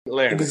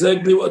learning.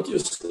 Exactly what you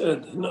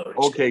said. No,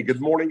 okay, good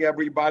morning,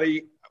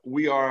 everybody.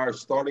 We are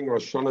starting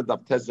Rosh Hashanah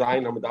Daf Tes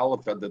Zayin Amud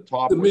Aleph at the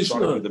top. We're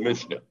starting with the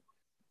Mishnah.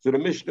 So the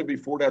Mishnah,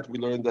 before that, we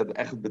learned that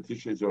Echad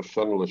B'Tishrei is Rosh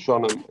Hashanah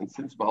L'Shanim, and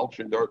since Mahal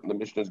Shindart, the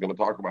Mishnah is going to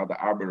talk about the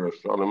Arba Rosh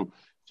Hashanah.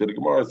 So the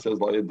Gemara says,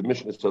 the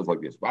Mishnah says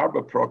like this: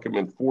 Arba Prokim,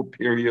 in 4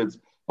 periods,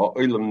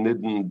 Ha'olam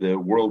Nidden, the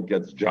world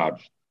gets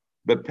judged.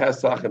 But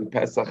Pesach and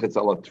Pesach, it's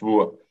ala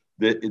Tvua.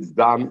 It's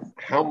done.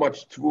 How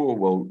much Tvua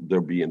will there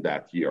be in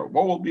that year?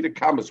 What will be the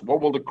kamas? What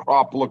will the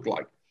crop look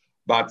like?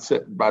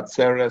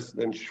 Batzeres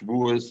and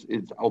Shavuos,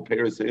 it's Al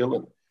Peres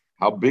Eilim.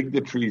 How big the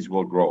trees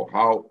will grow,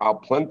 how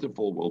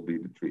plentiful will be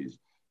the trees.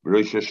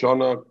 Rosh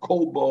Hashanah,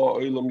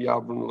 Kolba, Eilim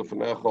Yavrim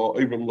Lefanecha,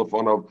 Eilim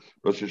Lefanav,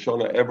 Rosh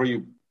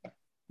Hashanah,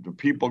 the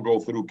people go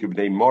through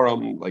Kivnei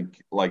Moram,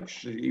 like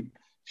sheep,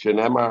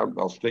 Shenemar,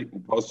 Al State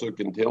and Pasuk,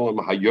 and Tehillim,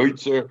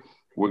 Hayotzer.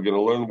 We're going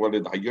to learn what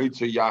it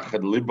Hayotzer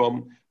Yachad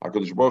Libam.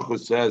 HaKadosh Baruch Hu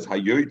says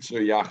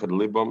Hayotzer Yachad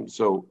Libam.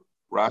 So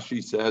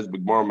Rashi says,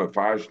 B'Gemara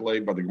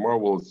Mefarshlei, but the Gemara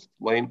will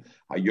explain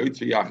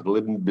Hayotzer Yachad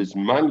Libam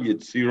Bisman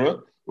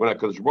Yitzira, when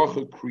HaKadosh Baruch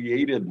Hu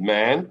created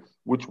man,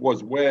 which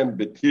was when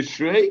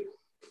B'Tishrei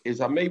is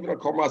Amevna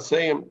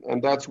Komasayim,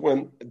 and that's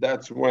when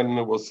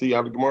we'll see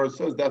how the Gemara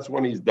says that's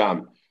when he's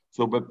done.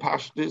 So, but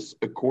Pashtis,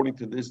 according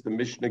to this, the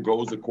Mishnah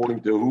goes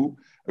according to who?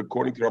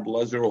 According to Rabbi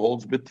Lezer, who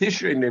holds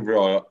B'Tishrei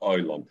Nivra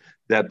Olam.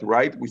 That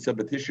right? We said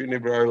B'Tishrei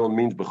Nivra Olam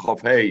means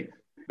B'Chav Hey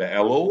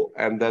Be'elul,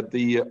 and that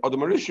the Adam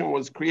Rishon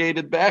was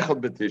created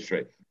Be'echad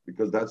B'Tishrei,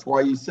 because that's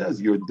why he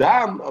says you're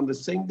done on the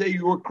same day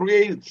you were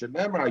created.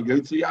 Shenemar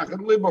Yotzi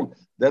Yachad Libam.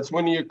 That's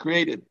when you're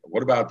created.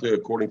 What about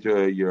according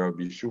to your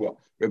Rabbi Yeshua?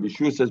 Rabbi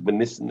Yeshua says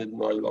B'Nissen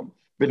Nivra Olam.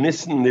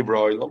 B'Nissen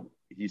Nivra Olam.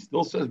 He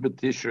still says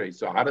B'Tishrei.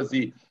 So how does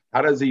he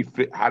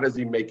fit? How does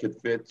he make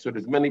it fit? So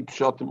there's many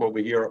pshatim over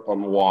here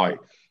on why.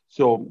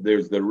 So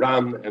there's the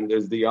Ram and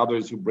there's the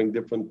others who bring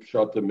different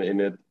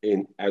pshatim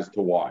in as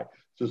to why.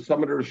 So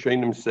some of the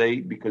Rishonim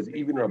say, because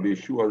even Rabbi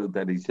Yeshua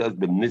that he says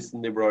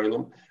B'Nissen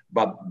Nivroilim,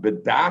 but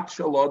B'dat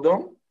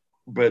Shalodom,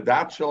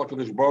 B'dat Shal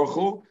HaKadosh Baruch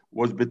Hu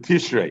was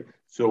B'Tishrei.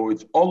 So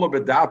it's all of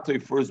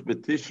B'datoi first.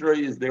 B'Tishrei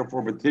is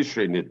therefore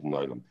B'Tishrei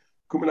Nidnoilim.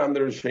 Coming on the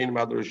Rishonim,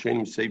 other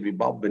Rishonim say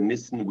B'Bal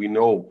B'Nissen. We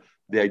know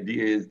the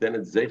idea is then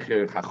it's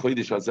Zecher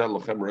HaChodesh Hazel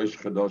Lochem Rosh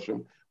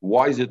Chodoshim.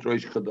 Why is it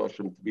Rosh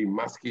Chodoshim to be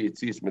Maski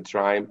Yetzias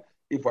Mitzrayim?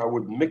 If I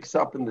would mix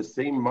up in the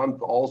same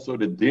month also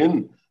the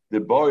Din, the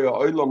Boya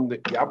Olam, the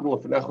Yavim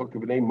Lefenecha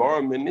Kivnei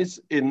Moram in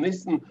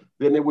Nissen,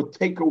 then it would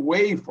take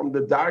away from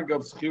the Darga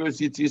of Schiras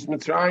Yetzias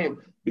Mitzrayim,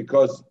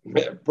 because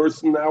a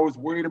person now is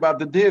worried about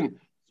the Din.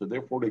 So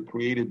therefore they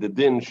created the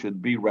Din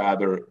should be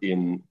rather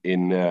in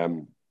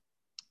Bechad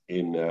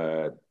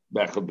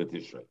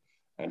B'Tishrei.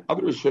 And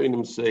other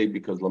Rishonim say,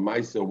 because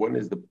Lamaisa, when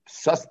is the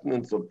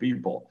sustenance of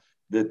people,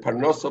 the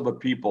parnos of a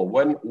people,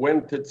 when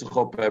titzich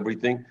up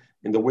everything?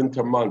 In the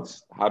winter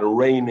months, how the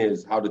rain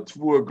is, how the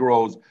tvua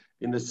grows.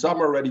 In the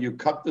summer already, you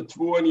cut the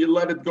tvua and you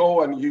let it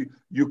go and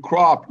you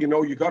crop. You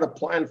know, you got to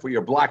plan for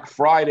your Black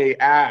Friday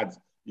ads.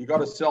 You got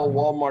to sell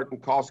Walmart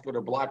and Costco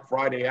their Black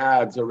Friday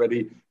ads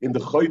already in the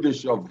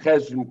Chodesh of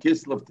Chesh and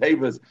Kislev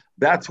Teves.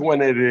 That's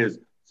when it is.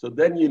 So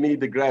then you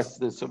need the grass.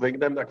 So they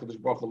them that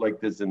Kadosh Baruch Hu like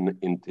this in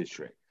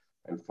Tishrei.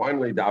 And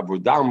finally, the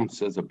Avodam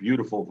says a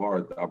beautiful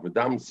word. The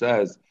Avodam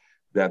says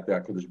that the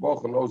Kadosh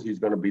Baruch Hu knows he's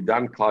going to be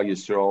done Klal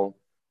Yisrael.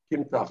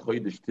 Kimta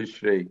Chodesh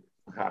Tishrei,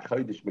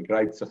 Chodesh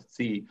Megreit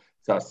Tzachzi,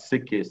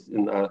 Tzachzikis,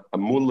 in a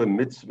Mule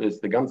Mitzvahs,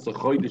 the ganze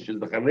Chodesh is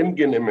the Charim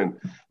genommen,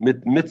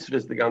 mit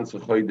Mitzvahs, the ganze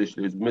Chodesh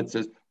is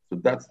Mitzvahs. So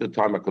that's the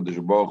time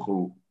HaKadosh Baruch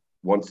Hu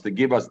wants to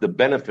give us the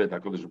benefit.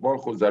 HaKadosh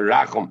Baruch Hu is a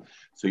Rachum.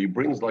 So he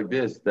brings like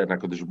this, that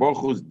HaKadosh Baruch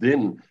Hu's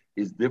din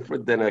is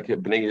different than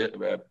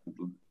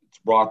it's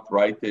brought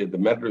right there. The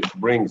Medrash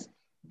brings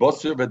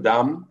Bosser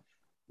V'dam.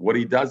 What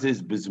he does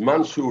is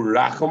Bizmanshu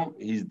Rachum,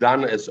 he's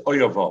done as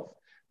Oyavav.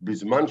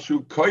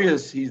 Bizmanshu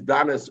Koyas, he's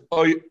done as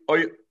Oy.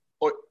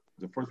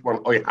 The first one,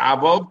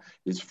 Oyhavov,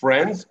 his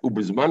friends.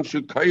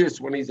 Ubizmanshu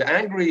Koyas, when he's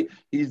angry,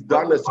 he's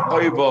done as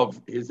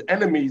Oyavav, his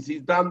enemies.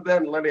 He's done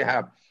then, let it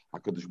have.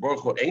 HaKadosh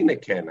Baruch Hu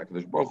Eineken.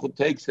 HaKadosh Baruch Hu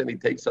takes and he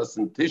takes us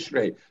in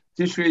Tishrei.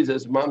 Tishrei is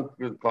as month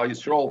Klal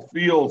Yisrael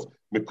feels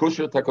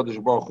Mekushat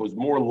HaKadosh Baruch Hu is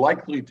more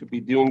likely to be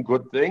doing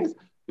good things.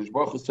 HaKadosh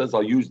Baruch Hu says,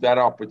 I'll use that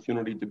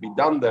opportunity to be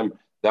done them.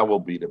 That will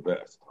be the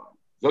best.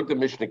 Zog the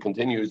Mishnah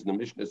continues, and the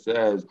Mishnah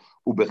says,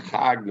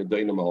 Ubechag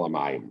Nedoinim Al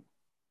Hamayim.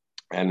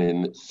 And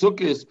in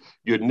Sukkot,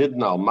 you're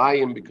Nidna Al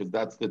Mayim, because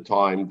that's the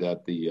time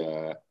that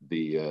the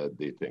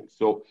thing.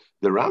 So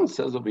the Ram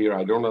says over here,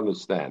 I don't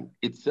understand.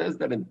 It says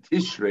that in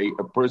Tishrei,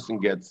 a person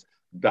gets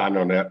done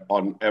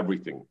on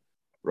everything,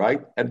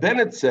 right? And then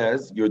it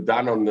says you're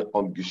done on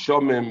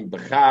Geshomim,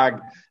 Bechag,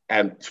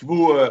 and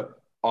Tvua,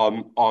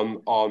 on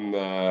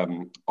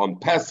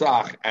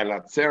Pesach and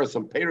Atzeres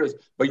and Peres,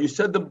 but you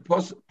said the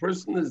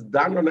person is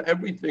done on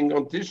everything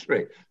on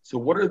Tishrei. So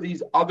what are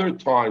these other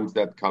times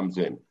that comes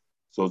in?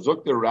 So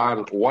Zuk the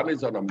Ran, one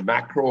is on a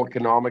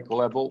macroeconomic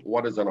level,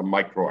 one is on a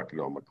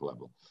microeconomic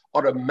level.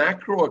 On a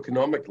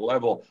macroeconomic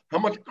level, how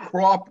much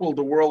crop will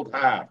the world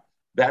have?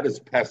 That is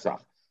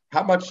Pesach.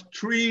 How much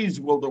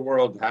trees will the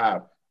world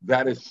have?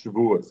 that is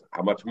Shavuos.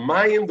 How much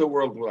mayim the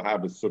world will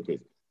have is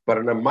Sukkot. But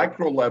on a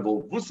micro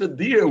level, the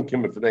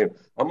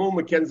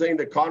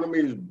economy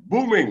is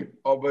booming.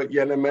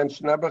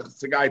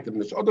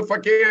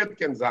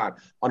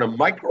 On a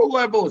micro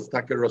level, it's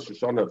Taka Rosh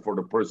Hashanah for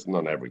the person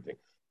on everything.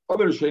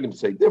 Other Rishonim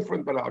say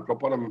different, but I'll put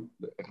them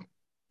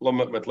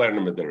mit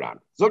lernen mit Iran.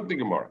 Zog the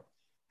Gemara.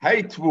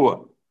 Hey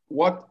Tvua,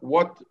 what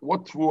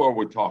Tvua are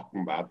we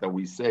talking about that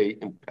we say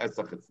in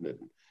Pesach it's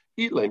nidden?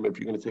 Elam, if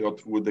you're going to say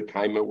Tvua the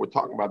Kaima, we're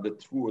talking about the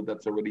Tvua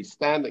that's already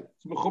standing.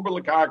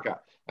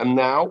 And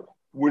now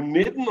we're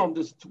nidden on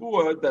this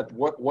Tvua that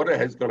what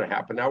is going to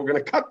happen. Now we're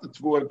going to cut the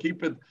Tvua and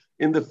keep it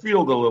in the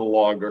field a little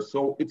longer.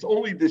 So it's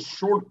only this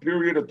short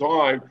period of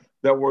time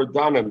that we're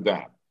done in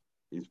that.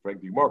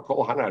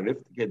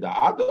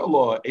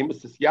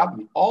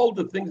 All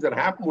the things that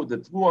happened with the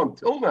Tvua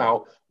until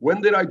now,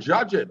 when did I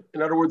judge it?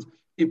 In other words,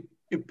 if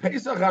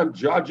Pesach I'm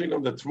judging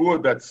on the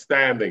Tvua that's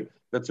standing,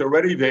 that's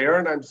already there,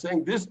 and I'm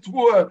saying this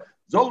Tvua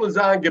soll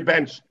sein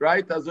gebenched,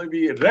 right? Also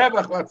wie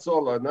Rebach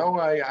Vatzola. No,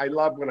 I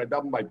love when I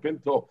double my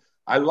Pinto.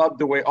 I love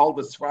the way all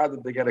the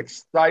Sfardim, they get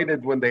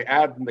excited when they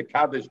add in the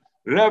Kaddish,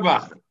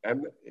 Rebach,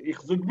 and ich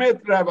zug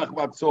mit Rebach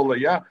Vatzola,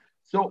 yeah?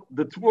 So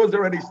the Tvua is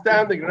already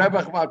standing,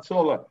 Rebach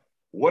Vatzola.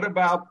 What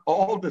about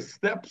all the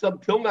steps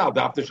until now?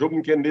 All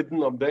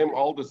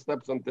the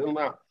steps until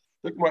now.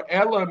 Look more,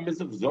 Ella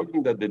Mizach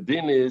Zogen that the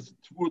din is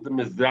Tvua the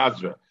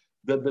Mizrazra.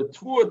 That the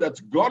Tvua that's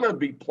gonna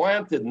be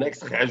planted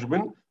next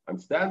Cheshbon, I'm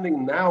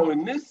standing now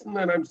in Nisan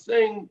and I'm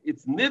saying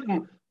it's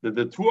nidden that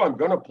the Tvua I'm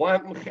gonna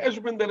plant in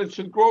Cheshbon that it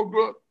should grow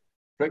good.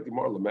 Frankly,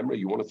 more remember,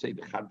 you want to say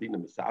the Chadin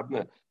and the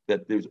Sadna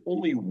that there's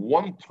only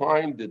one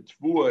time the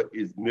Tvua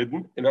is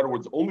nidden. In other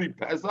words, only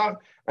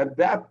Pesach, and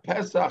that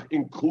Pesach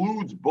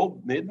includes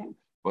both nidden.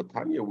 But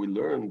Tanya, we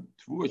learned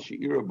Tvua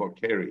She'ira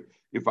Bakeri.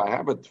 If I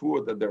have a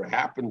Tvua that there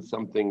happens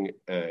something,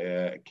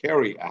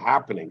 carry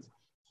happenings.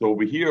 So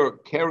over here,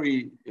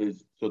 carry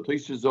is, so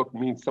Toshizok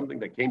means something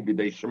that came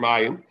b'dei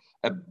Shemayim,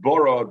 a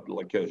borrowed,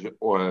 like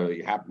or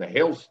happened a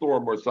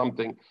hailstorm or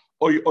something.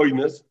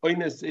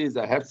 Oinus is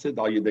a hefsid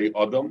al yedei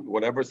adam,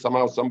 whatever,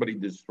 somehow somebody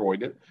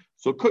destroyed it.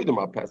 So koydem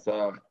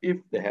HaPesach, if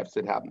the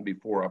hefsid happened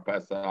before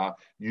HaPesach,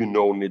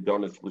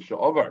 nidonis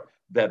l'sha'over,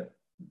 that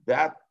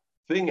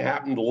thing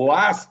happened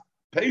last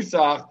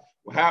Pesach,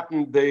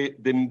 happened, the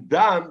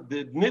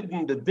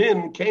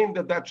din came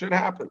that should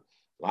happen.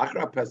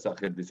 Lachra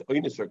Pesach, if this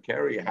oinus or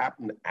carry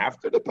happened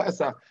after the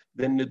Pesach,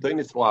 then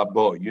nidonis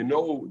labo.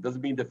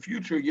 Doesn't mean the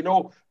future.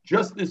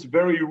 Just this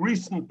very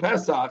recent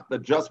Pesach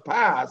that just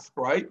passed,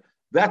 right?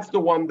 That's the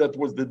one that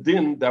was the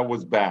din that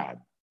was bad,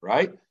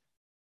 right?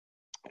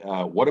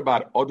 What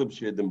about Adam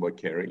Shedim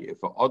Bakeri?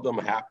 If an Adam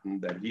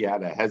happened that he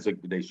had a Hezek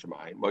B'dei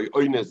Shemayim, or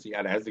Oinus, he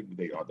had a Hezek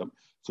B'dei Adam,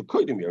 so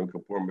Kodim Yom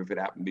Kippur, if it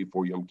happened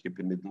before Yom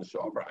Kippur, Nidin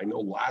Shavar. I know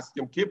last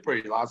Yom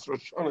Kippur, last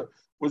Rosh Hashanah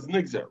was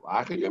Nigzer.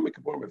 After Yom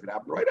Kippur, if it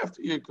happened right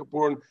after Yom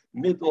Kippur,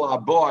 Nidin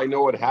Labo, I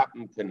know it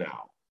happened to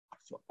now.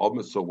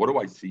 So what do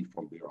I see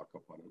from the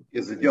Rakapanim?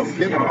 Is it Yom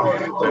Kippur?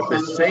 That the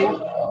same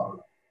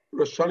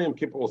Rosh Hashanah Yom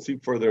Kippur, we'll see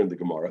further in the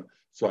Gemara.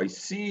 So I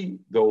see,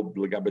 though,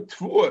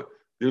 Blagabetvua,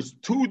 there's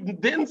two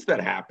dins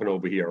that happen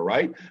over here,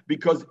 right?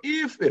 Because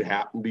if it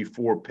happened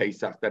before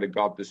Pesach that it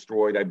got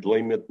destroyed, I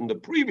blame it in the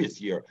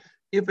previous year.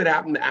 If it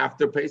happened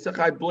after Pesach,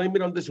 I blame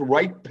it on this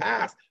right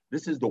past.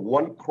 This is the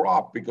one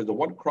crop, because the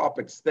one crop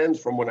extends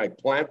from when I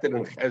planted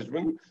in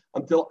Cheshvan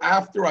until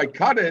after I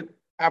cut it,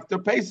 after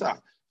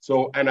Pesach.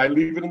 So, and I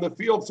leave it in the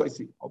field. So I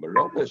see,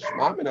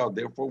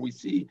 therefore we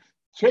see,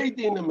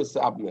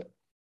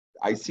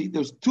 I see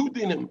there's two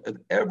dinim.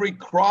 Every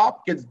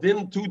crop gets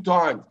din two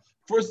times.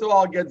 First of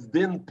all, it gets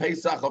din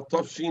Pesach of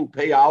Tafshin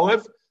Pei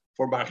Aleph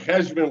for my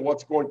cheshbon,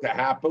 what's going to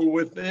happen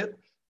with it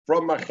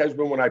from my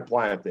cheshbon when I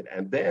plant it.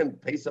 And then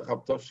Pesach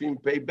of Tafshin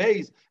Pei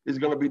Beis is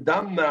going to be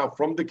done now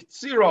from the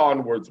Ktsira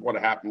onwards, what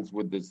happens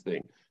with this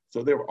thing.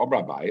 So there,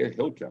 Rabbi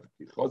Hilkach,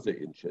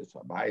 Kichoze inches,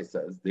 Rabbi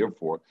says,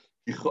 therefore,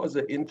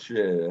 Kichoze inch,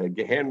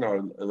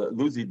 Gehenar,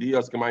 Luzi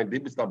Dios, Gemein,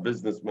 Dibista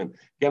businessman,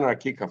 Genar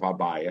Kikaf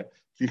Abaya,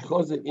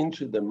 Kichoze inch,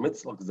 the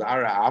Mitzlach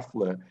Zara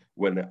Afle,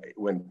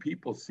 when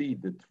people see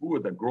the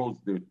tvua that grows,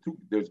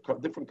 there's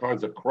different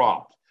kinds of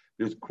crops.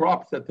 There's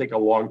crops that take a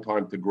long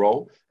time to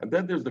grow, and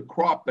then there's the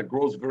crop that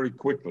grows very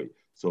quickly.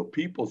 So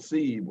people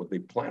see what they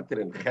planted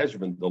in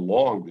Cheshvan, the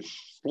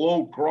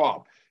slow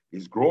crop,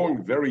 is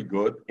growing very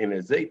good. In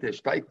Ezeit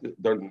steigt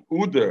der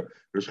Uder,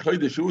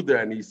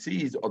 and he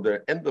sees, or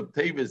the end of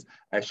Tevis,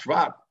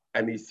 Shvat,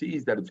 and he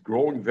sees that it's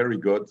growing very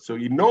good. So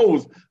he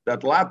knows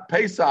that Lat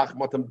Pesach,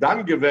 Matam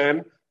Dan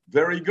Geven,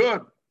 very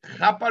good.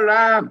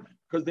 Chaparam,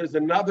 because there's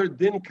another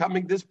din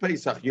coming this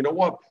Pesach. You know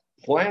what?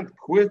 Plant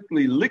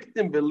quickly,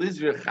 Lichtim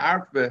Belizra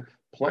Charfe,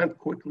 plant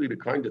quickly the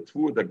kind of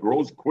tvua that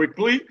grows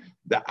quickly.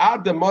 The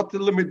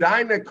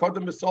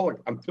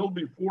until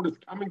before this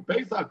coming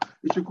Pesach,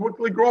 it should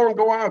quickly grow and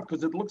go out,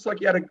 because it looks like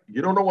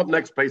you don't know what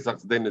next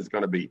Pesach's din is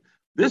going to be.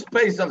 This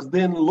Pesach's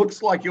din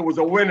looks like it was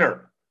a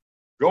winner.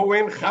 Go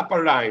in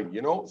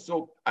chaparayim,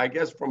 So I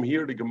guess from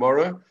here to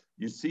Gemara,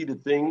 you see the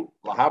thing,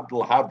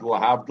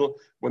 lahavdil,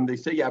 when they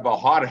say you have a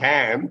hot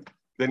hand,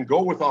 then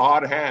go with a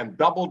hard hand,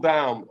 double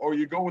down, or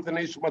you go with an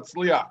Ish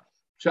Matzliach.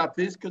 Pshat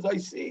is because I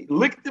see,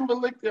 Lichtim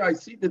beliktim, I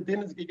see the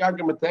din is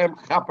gegangen mit dem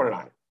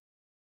Chaperein.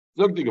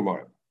 Zog die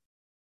Gemara.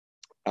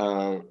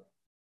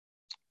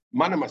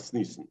 Manamas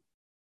Nissen.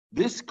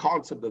 This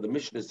concept that the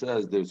Mishnah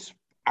says there's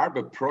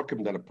arba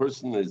prokim that a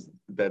person is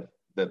that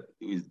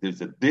is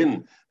there's a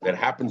din that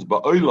happens by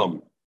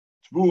olam,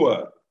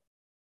 tvua,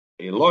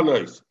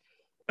 elonos,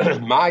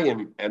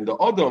 mayim, and the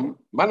odom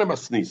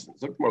manamas nissen.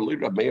 Zok mar loy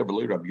Rab Meir,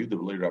 v'loy Rab Yehuda,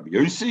 v'loy Rab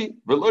Yosi,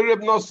 v'loy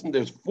Rab Nosson.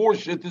 There's 4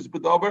 shittas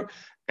b'davar,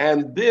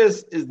 and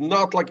this is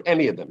not like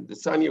any of them. The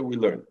Sanya we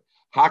learned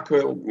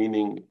hakel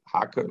meaning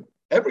hakel.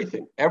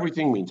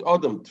 Everything means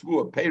odom,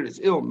 tvua, peris,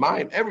 il,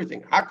 mayim,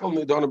 everything. Hakel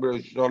nidona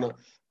b'rosh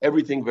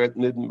everything wird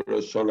nidden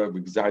b'roshana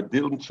v'gzar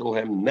dilm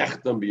shalhem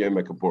nechtam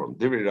b'yom kippurim.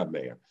 Divrei Rab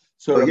Meir.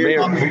 So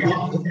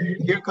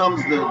here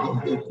comes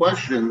the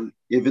question: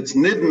 if it's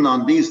nidden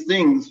on these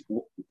things,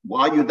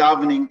 why are you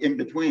davening in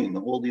between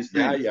all these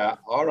things? Yeah.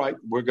 All right,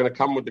 we're going to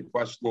come with the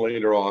question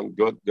later on.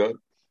 Good.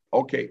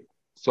 Okay.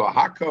 So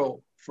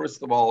Hakel,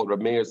 first of all,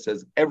 Rab Meir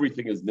says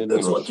everything is nidden.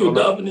 That's what you're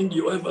davening.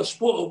 You have a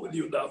sport with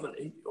you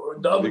davening. Or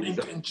davening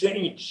can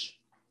change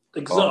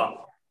the gzar.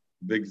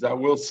 Big Zah.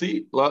 We'll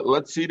see.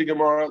 Let's see the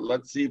Gemara.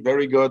 Let's see.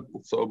 Very good.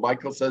 So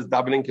Michael says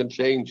davening can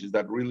change. Is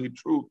that really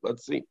true?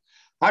 Let's see.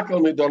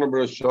 Hakel nidon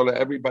b'roshana.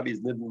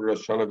 Everybody's nidon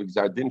b'roshana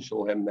v'gzardin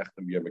shalhem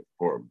nechtam b'yom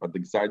kippurim. But the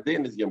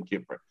gzardin is Yom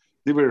Kippur.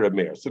 Divrei Rab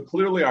Meir. So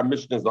clearly our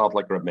mission is not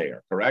like Rab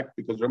Meir, correct?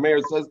 Because Rab Meir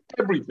says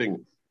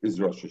everything is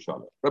Rosh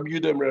Hashanah. Rab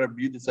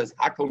Yehuda says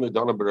Hakel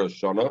nidon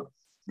b'roshana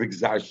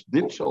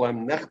v'gzardin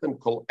shalhem nechtam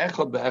kol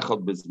echad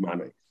be'echad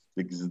b'zmanei.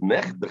 The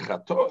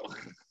chatoch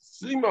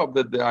sima of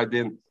the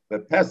idea. The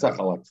Pesach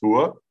al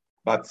Atua,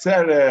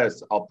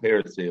 Batzeres al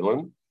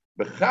Perisilin,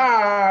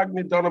 Bechag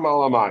Nidonim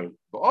al Amayim,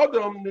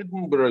 Ba'odom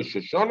Nidin B'Rosh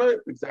Hashanah,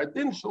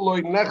 B'Zadin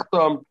Shaloi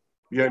Nechtam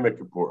B'Yom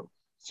Kippur.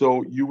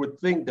 So you would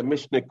think the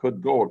Mishnah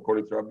could go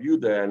according to Rabbi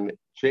Yehuda and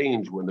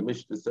change when the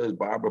Mishnah says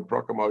Ba'arba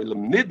Prokam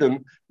Oilam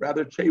Nidin,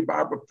 rather say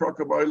Ba'arba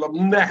Prokam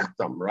Oilam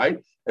Nechtam, right?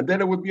 And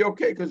then it would be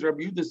okay because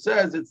Rabbi Yehuda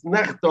says it's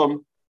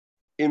Nechtam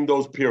in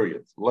those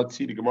periods. Let's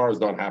see, the Gemara is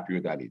not happy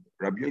with that either.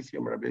 Rabbi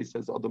Yossi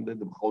says Adam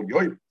Nidin B'Chol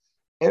Yoyim.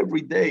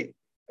 Every day,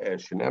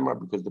 Shenemar,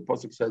 because the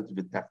pasuk says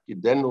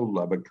v'tafkidenu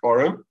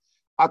labekarim,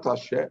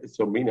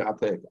 so meaning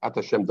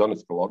atashem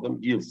donis koladim.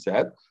 You've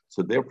said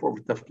so. Therefore,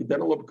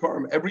 v'tafkidenu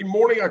labekarim. Every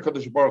morning,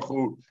 Hakadosh Baruch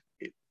Hu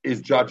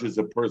is judges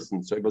a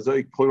person. So it was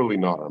very clearly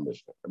not our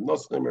Mishnah.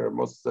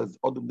 Moshe says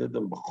Adam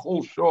nidem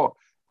b'chol shah.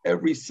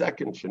 Every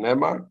second,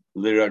 Shenemar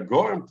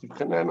l'ragorim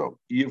tivchanenu.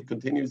 Eve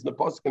continues in the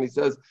pasuk and he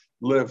says,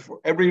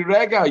 for every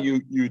rega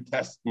you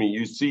test me,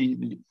 you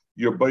see.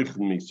 You're beichen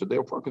me. So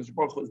therefore, because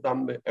Baruch Hu is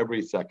done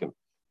every second.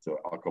 So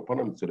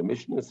the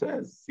Mishnah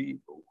says, see,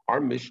 our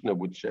Mishnah,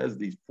 which says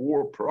these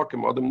 4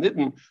 Parakim Adam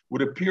Nidden,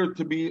 would appear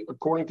to be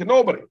according to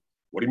nobody.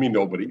 What do you mean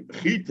nobody?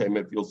 If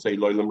you'll say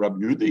Loilam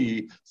Rab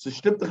Yehuda, so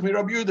shtiptach mi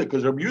Rab Yehuda,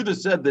 because Rab Yehuda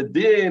said the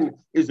din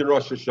is in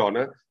Rosh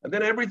Hashanah, and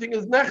then everything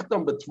is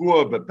nechtam, but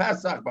Tvua, but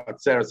Pesach, but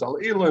Tzeres al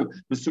Ilan,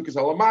 but Sukkos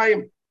al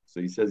Amayim.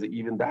 So he says that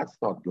even that's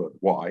not good.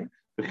 Why?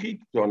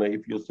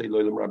 If you'll say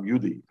Loilam Rab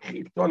Yehuda,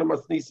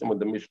 when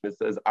the Mishnah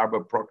says Arba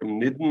Prokim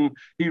Nidden,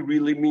 he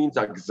really means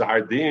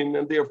Agzardin,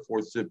 and therefore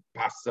it's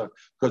Pasach,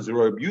 because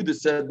Rab Yehuda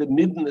said the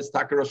Nidden is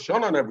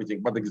Takarashon on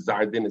everything, but the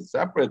Gzardin is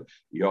separate.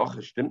 The Adam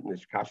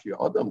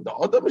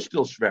is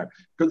still schwer,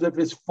 because if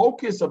his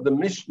focus of the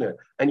Mishnah,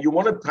 and you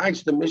want to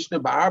touch the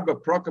Mishnah by Arba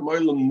Prokim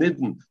Oilam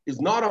Nidden, is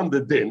not on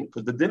the Din,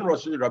 because the Din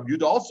Rosh Rab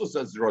Yehuda also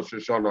says Rosh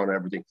Hashanah on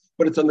everything,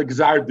 but it's on the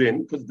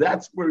Gzardin, because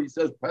that's where he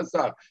says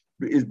Pesach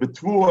is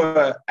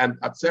Betua and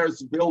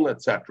Atzeres Vilna,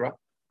 etc.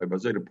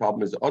 The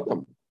problem is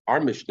Adam. Our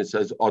Mishnah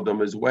says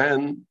Adam is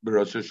when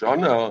Rosh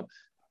Hashanah.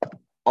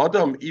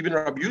 Adam, even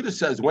Rabbi Yehuda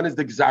says, when is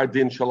the Gzar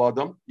Din Shal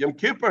Adam? Yom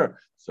Kippur.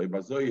 So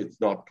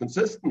it's not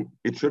consistent.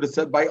 It should have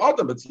said by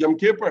Adam, it's Yom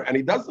Kippur, and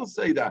he doesn't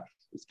say that.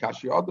 It's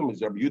Kashi Adam,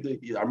 is Rabbi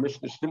Yehuda. Our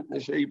Mishnah stimmt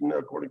nicht even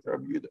according to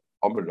Rabbi Yehuda.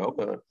 Amar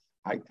Rava,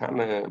 Hai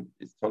Tana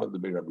is Tana de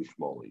Bei Rabbi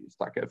Shmuel. It's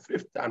like a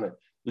 5th Tana.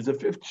 There's a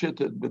 5th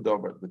shitted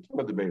bedover. The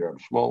Tana de Bei Rabbi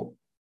Shmuel.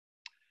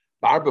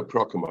 Barba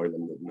Prokim,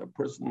 a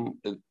person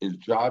is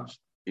judged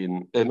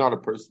in, not a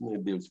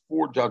person, there's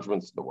 4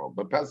 judgments in the world.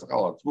 But Pesach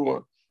al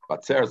Atzvua,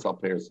 Batzeres al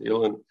Peres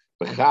Ilan,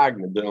 Bechag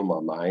Nedil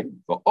Mamayim,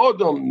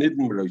 V'odom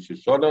Nidin Rosh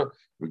Hashanah,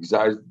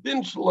 V'gzar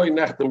Din Shaloi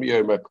Nechtam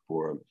B'Yom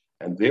Kippurim.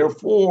 And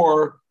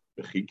therefore,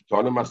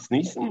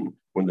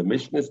 when the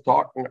Mishnah is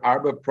talking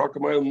Arba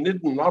Prokim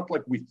Nidin, not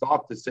like we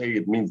thought to say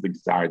it means the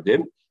Gzar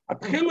Din,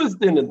 Atchilas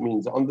Din it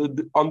means on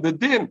the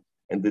Din.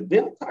 And the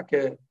Din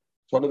Takeh,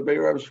 Son of the Bei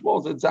Rabbi Shmuel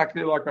is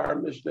exactly like our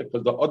Mishnah,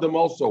 because the Adam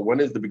also, when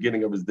is the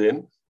beginning of his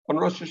din? On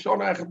Rosh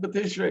Hashanah Echad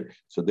B'Tishrei.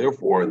 So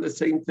therefore, in the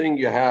same thing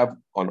you have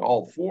on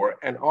all 4,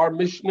 and our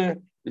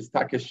Mishnah is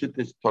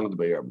Takeshitish Son of the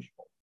Bei Rabbi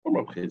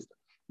Shmuel.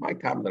 My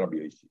time Rabbi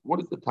Yossi. What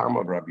is the time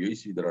of Rabbi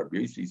Yossi that Rabbi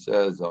Yossi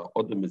says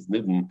Adam is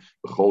nidden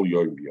b'chol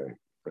yom b'yom?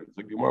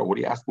 What are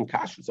you asking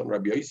Kasha on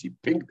Rabbi Yossi?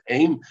 Pinked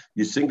aim,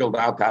 you singled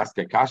out to ask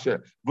a Kasha.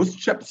 Because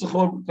the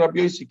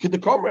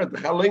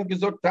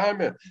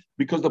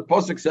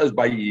Pasuk says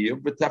by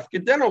Yiv, but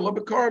Tafkedeno,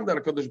 Labakarim, that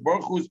HaKadosh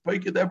Baruch Hu is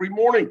paiked every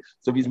morning.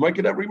 So if he's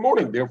making every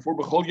morning, therefore,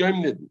 B'chol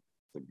Yom Nidin.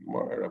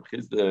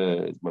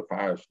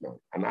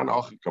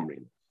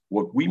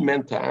 What we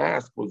meant to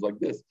ask was like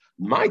this.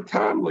 My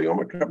time,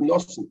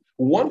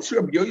 once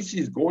Rabbi Yossi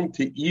is going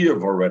to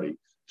Yiv already,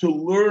 to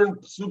learn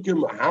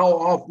psukim, how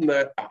often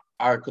that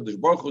our Kadosh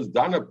Baruch Hu has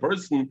done a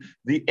person,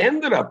 the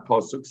end of that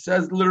pasuk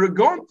says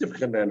l'regon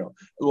tivchaneno,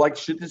 like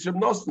Shittish Reb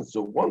Nosson.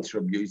 So once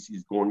Rabbi Yossi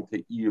is going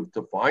to Yiv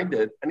to find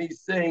it, and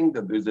he's saying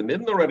that there's an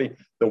idn already,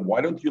 then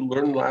why don't you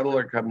learn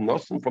like Reb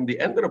Nosson from the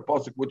end of the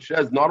pasuk, which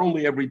says not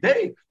only every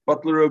day,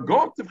 but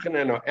l'regon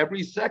tivchaneno,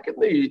 every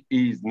second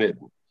he's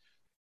nidn.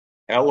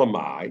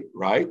 Elamai,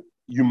 right?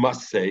 You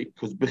must say,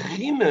 because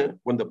bechina,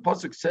 when the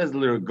pasuk says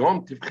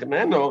l'regon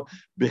tivchaneno,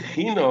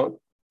 bechina,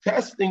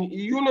 testing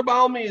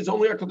Iyunabalmi is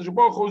only HaKadosh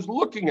Baruch Hu is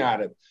looking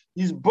at it.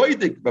 He's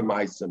boidik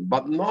b'maisim,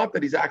 but not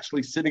that he's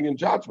actually sitting in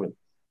judgment.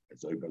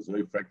 If you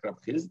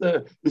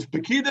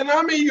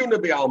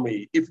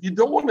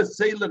don't want to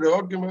say that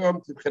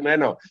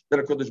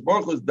HaKadosh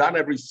Baruch Hu is done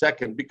every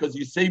second because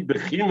you say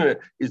bechina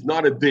is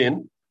not a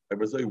din,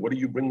 what do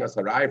you bring us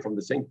a raya from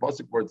the same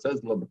pasuk where it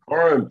says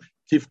Labakarim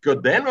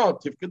Tifkadeno?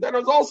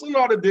 Tifkadeno is also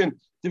not a din.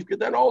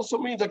 Tifkadeno also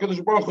means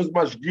HaKadosh Baruch Hu is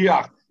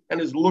mashgiach and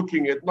is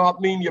looking at, not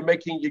mean you're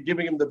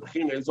giving him the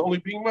bechina. It's only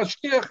being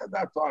mashgiach at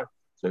that time.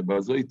 So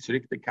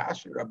trick the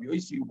kasha. Rabbi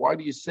Yossi, why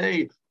do you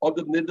say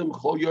other nidim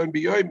chol yom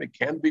b'yom? It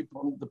can't be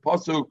from the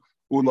pasuk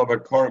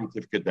ulavakarim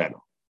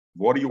tifkedeno.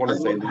 What do you want to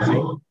say,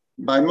 Lucy?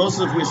 By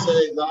Musaf we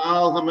say the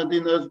al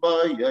hamadina is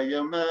by.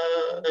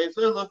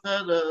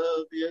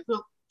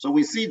 So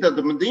we see that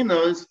the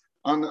Medinas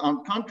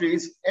on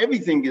countries,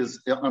 everything is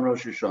on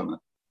Rosh Hashanah.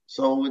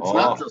 So it's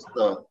not just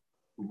the.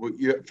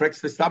 Frex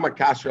the stomach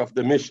kasha of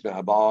the Mishnah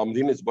about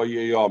Medinas by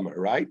Yom,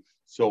 right?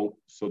 So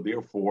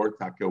therefore,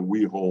 Taka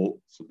we hold.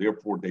 So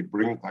therefore, they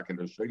bring Taka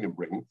the Shayim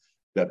bring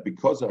that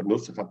because of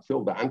Nusach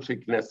Hatzil, the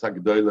Anshe Knesset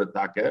Gdoila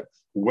Taka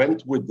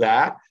went with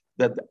that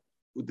the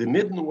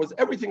Nidn was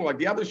everything like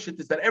the other shit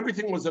is that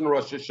everything was in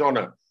Rosh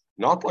Hashanah,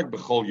 not like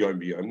B'chol Yom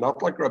B'Yom,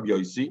 not like Rabbi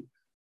Yossi.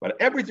 But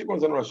everything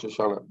was in Rosh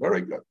Hashanah.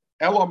 Very good.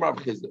 Elam Rav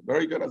Chizda.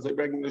 Very good. As I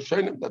bring in the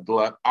Shainim, that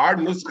our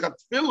Nuschat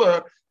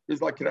Tefillah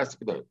is like Kiras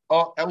Kedai.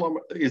 Elam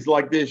is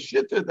like this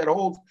shit that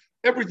holds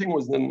everything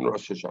was in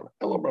Rosh Hashanah.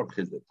 Elam Rav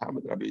Chizda.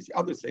 Tamid Rabbi Yossi.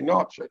 Others say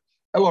not.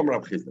 Elam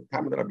Rav Chizda.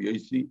 Tamid Rabbi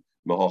Yossi.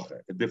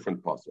 Mehocha. A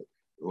different pasuk.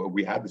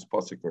 We had this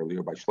pasuk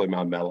earlier by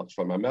Shlomo Melech.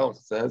 Shlomo Melech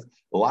says,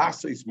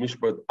 "Lasis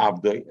mishpat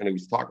avdei," and he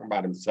was talking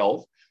about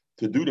himself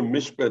to do the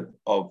mishpat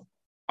of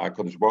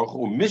HaKadosh Baruch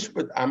Hu,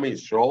 Mishpat Am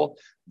Yisrael,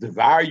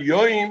 Devar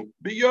Yoim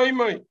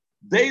B'Yoimai,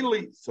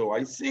 daily. So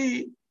I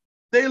see,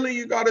 daily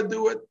you got to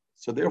do it.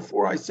 So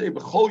therefore I say,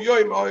 B'chol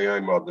Yoim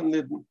Yoim Adam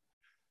Nidin,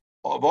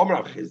 of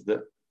Omrav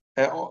Chizda,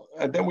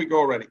 and then we go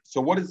already.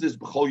 So what is this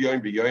B'chol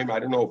Yoim B'Yoim? I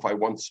don't know if I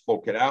once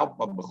spoke it out,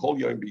 but B'chol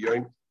Yoim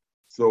B'Yoim.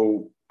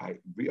 So I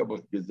be able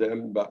to give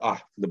them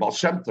the Baal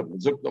Shem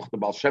Tov, the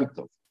Baal Shem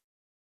Tov.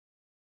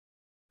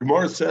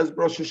 Gemara says,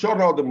 Rosh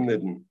Hashanah Adam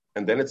Nidin.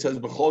 And then it says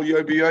B'chol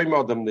Yom B'Yom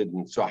Adam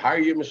Nidin. So how are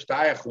you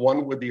mishtayach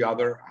one with the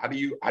other? How do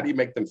you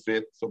make them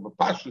fit? So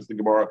B'Pashtus the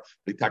Gemara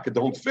the taka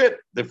don't fit.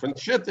 Different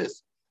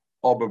shittis.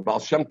 Aber Baal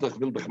Shem Tov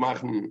will dich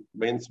machen,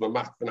 means man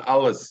macht von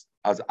alles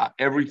as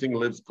everything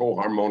lives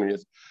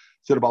co-harmonious.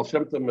 So the Baal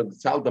Shem Tov and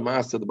Tzal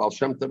Damasa, the Baal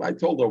Shem Tov, I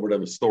told over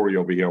the story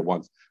over here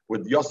once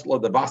with Yosla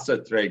the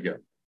Wasserträger.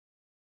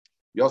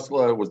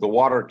 Yosla was the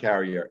water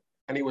carrier,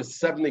 and he was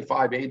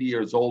 75, 80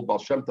 years old. Baal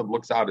Shem Tov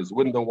looks out his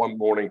window one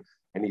morning,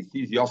 and he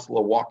sees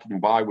Yosla walking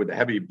by with a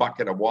heavy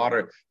bucket of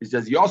water. He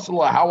says,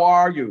 Yosla, how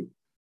are you?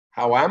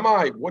 How am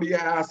I? What are you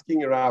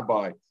asking,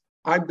 Rabbi?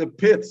 I'm the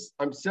pits.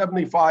 I'm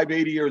 75,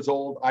 80 years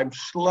old. I'm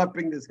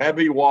schlepping this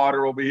heavy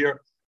water over here.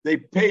 They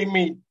pay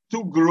me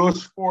 2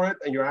 grosh for it,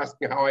 and you're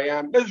asking how I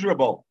am?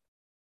 Miserable.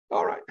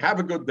 All right, have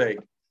a good day.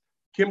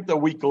 Kimt a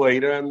week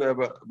later, and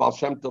the Baal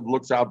Shem Tov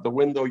looks out the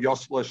window.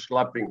 Yosla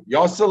schlepping.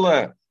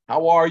 Yosla,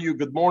 how are you?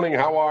 Good morning.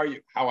 How are you?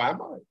 How am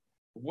I?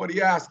 What are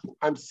you asking?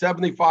 I'm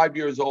 75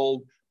 years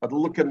old, but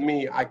look at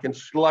me. I can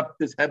schlep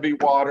this heavy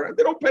water. And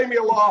they don't pay me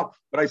a lot,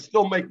 but I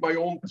still make my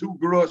own 2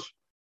 grosh.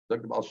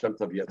 But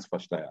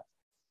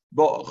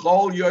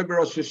Chol Yom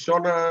Rosh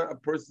Hashanah, a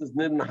person's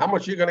nidden, how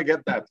much are you going to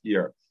get that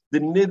year? The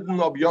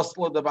nidden of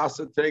Yosla the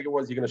Wasserträger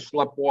was you're going to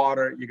schlep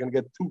water. You're going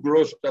to get 2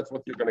 grosh. That's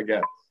what you're going to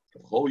get.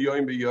 Chol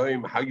Yom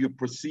B'Yom, how you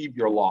perceive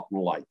your lot in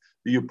life.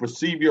 Do you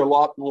perceive your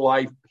lot in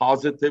life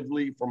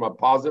positively from a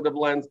positive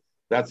lens?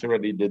 That's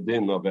already the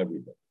din of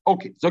everything.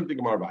 Okay, so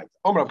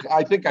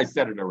I think I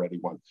said it already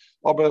once.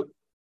 But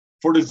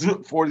for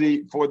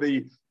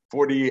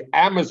the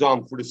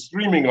Amazon, for the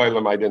streaming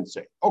item, I didn't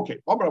say. Okay,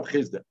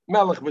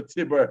 Melech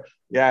v'tzibur.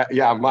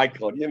 Yeah,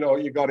 Michael. You know,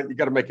 you got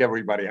to make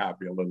everybody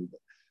happy a little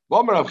bit.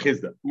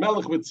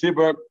 Melech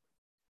v'tzibur,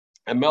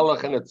 a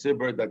melech and a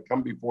tzibur that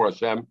come before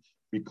Hashem.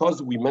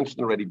 because we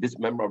mentioned already this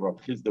member of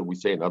Rav Chisda, we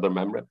say another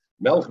member,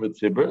 Melech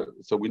v'tzibur.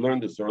 So we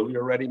learned this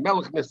earlier already.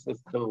 Melech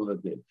nisnas tchil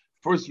l'din.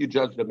 First, you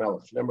judge the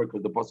Melech. Remember,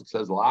 because the pasuk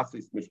says,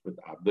 "La'asis mishpat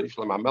Abda."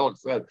 Shlomo Melech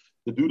said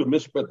to do the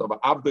mishpat of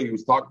Abda. He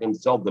was talking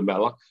himself, the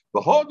Melech,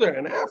 the holder,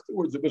 and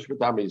afterwards the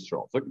mishpat Am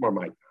Yisrael. So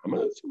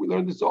we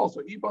learned this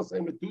also. Ibas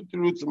saying the two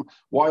terutzim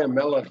why a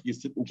Melech you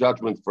sit in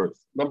judgment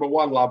first. Number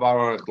one,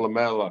 Labarach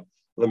Lamelech.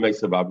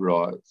 It's a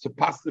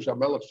pastish a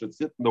Melech should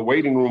sit in the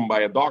waiting room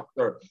by a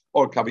doctor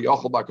or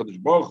Kaviyachol B'Kadosh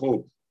Baruch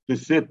Hu to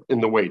sit in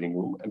the waiting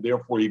room, and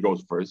therefore he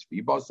goes first.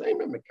 Before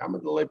Kadosh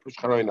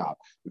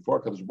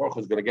Baruch Hu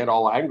is going to get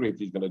all angry, if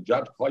he's going to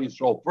judge Klal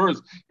Yisrael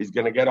first, he's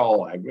going to get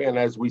all angry. And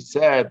as we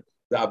said,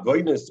 the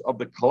avoidness of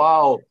the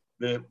Klal,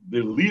 the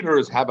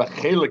leaders have a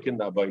chelik in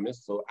the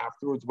avoidness. So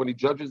afterwards, when he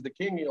judges the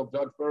king, he's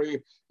going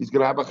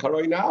to have a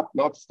charoinah,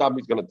 not stop.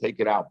 He's going to take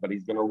it out, but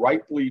he's going to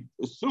rightly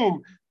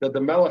assume that the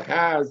Melech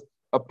has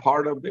a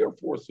part of their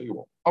force. So you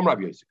won't.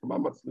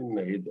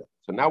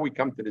 So now we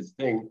come to this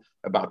thing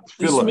about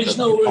tefillah. This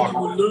Mishnah already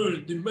we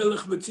learned. The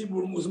Melech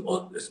v'tzibur was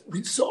on this.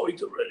 We saw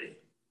it already.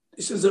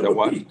 This is a repeat.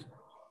 What?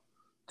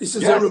 This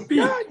is a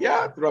repeat.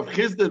 Yeah. Rav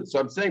Chisda. So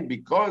I'm saying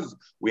because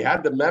we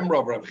had the member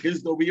of Rav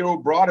Chisda, we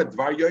brought it.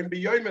 Dvar yoyim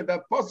b'yoyim.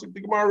 That pasuk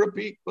the Gemara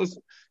repeat.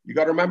 Listen, you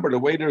got to remember the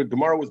way the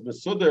Gemara was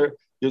Mesuder.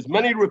 There's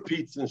many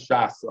repeats in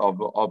Shas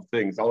of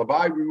things.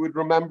 Alabai, we would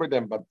remember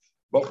them, but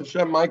Baruch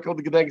Hashem, Michael,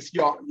 the Gedenk's,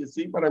 you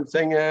see, but I'm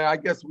saying, I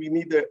guess we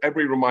need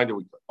every reminder,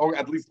 or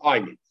at least I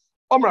need.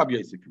 So now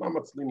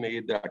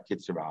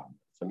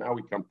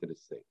we come to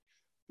this thing.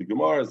 The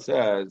Gemara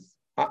says,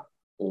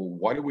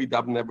 why do we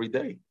daven every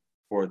day?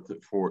 So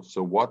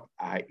what?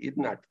 Zok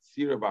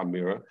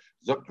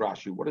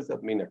Rashi, what does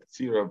that mean?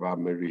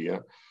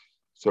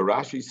 So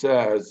Rashi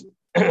says,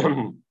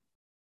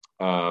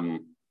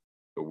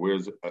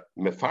 where's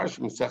Mefarsh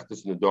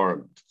Mesechtes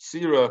Nedarim,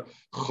 Ksira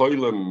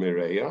Choylem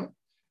Mireya,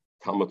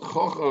 Talmud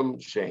Chacham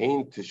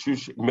Shehein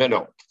Teshush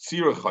Meno,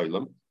 Ksira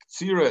Choylem.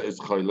 Ksira is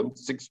Choylem,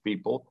 sick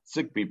people.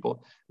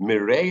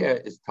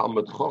 Mireya is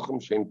Talmud Chacham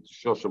Shehein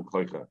Teshushim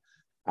Choycha.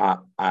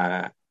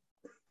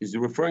 Is he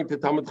referring to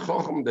Talmud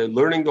Chacham? They're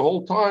learning the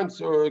whole time.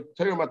 So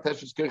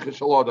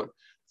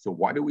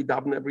why do we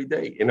daven every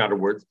day? In other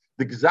words,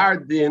 the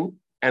Gzar Din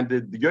and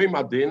the Yom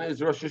Adin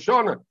is Rosh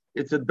Hashanah.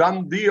 It's a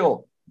done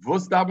deal.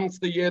 Vos davens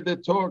the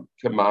Yeder Torah?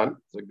 Come on.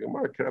 It's a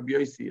Gemara, Rabbi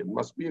Yossi. It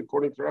must be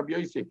according to Rabbi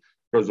Yossi.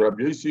 Because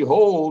Rabbi Yossi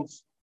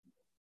holds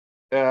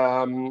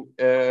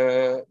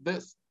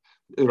this.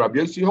 Rabbi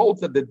Yossi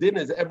holds that the din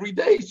is every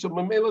day. So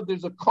Mamela,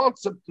 there's a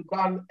concept to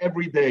done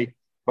every day.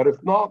 But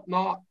if not.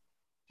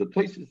 The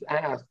Tosfos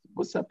asked,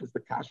 what's up is the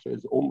kasha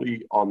is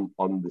only on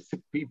the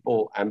sick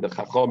people and the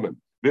chachamim.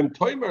 V'im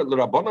toimer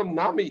l'rabbanim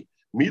nami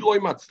miloi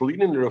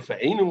matzlinin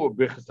rafeinu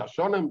b'chas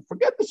hashanim.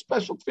 Forget the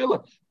special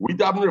tefillah. We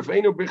daven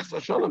rafeinu b'chas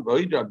hashanim.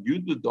 V'oidab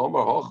yudu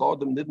domer hoch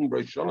adam nidin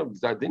b'rishanim.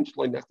 Gzardin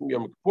shloi nechtem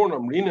yom kippur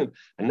amrinin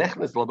and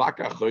nechnes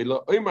lavaka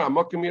achoyla. Oimer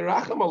amakim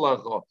yirachem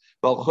alecha.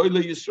 Val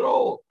choyla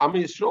Yisrael am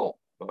Yisrael.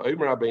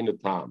 Oimer abeinu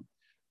tam.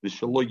 The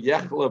shelo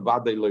yechle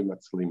vadei loi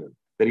matzlinin.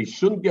 That he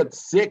shouldn't get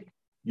sick.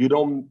 You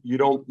don't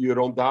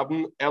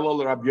daven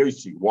elul Rabbi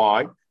Yossi.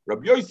 Why?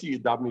 Rabbi Yossi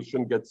daven you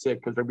shouldn't get sick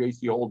because Rabbi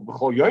Yossi holds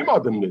b'chol yom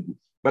adam nidin.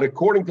 But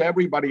according to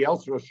everybody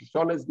else, Rosh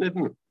Hashanah is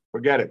nidin.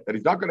 Forget it. That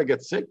he's not going to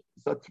get sick.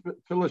 It's a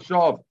tefillah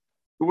shav.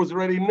 It was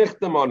already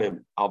nichtam on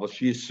him.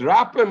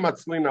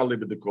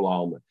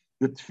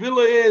 The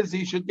tefillah is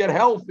he should get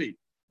healthy.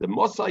 The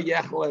mosa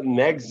yechle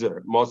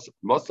negzer.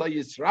 Mosa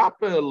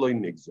yisrape loy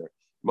negzer.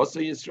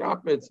 Mosa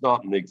yisrape it's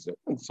not negzer,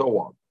 and so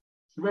on.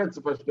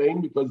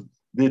 Because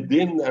the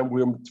din and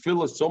we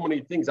tefillah so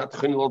many things and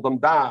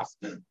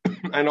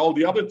all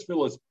the other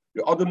tefillahs.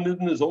 The other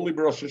din is only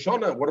Rosh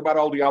Hashanah. What about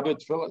all the other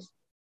tefillahs?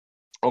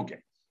 Okay.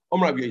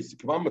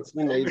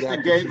 Mishnah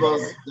gave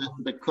us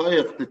the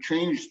koyach to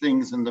change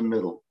things in the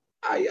middle.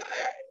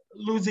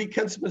 Lucy,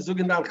 kennst du mir so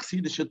genau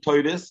chassidische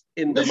Teures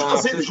in the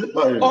Maaseh?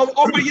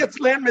 Aber jetzt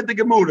lernen wir the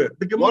Gemara.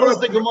 What is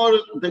the Gemara?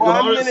 The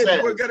Gemara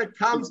says. We're going to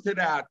come to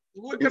that.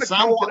 If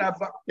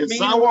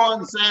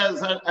someone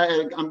says,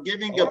 I'm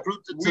giving a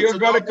fruit to we are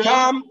going to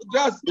come,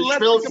 just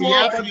let the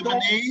Gemara.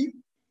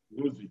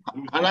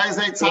 And I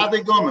say,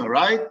 Tzadik Gomer,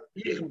 right?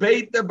 Ich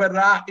bete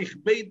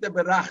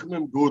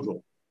berachmem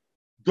gudel.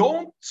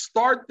 Don't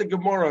start the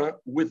Gemara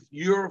with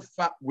your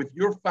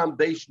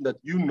foundation that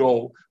you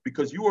know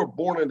because you were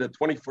born in the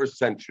 21st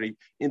century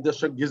in the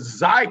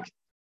Gezeigt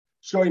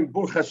showing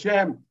Baruch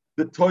Hashem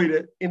the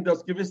Torah in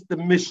das gewiss the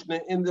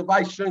Mishnah in the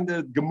Weiss showing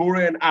the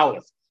Gemara and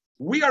Alice.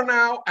 We are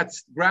now at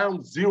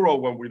ground zero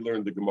when we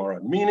learn the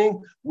Gemara,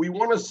 meaning we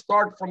want to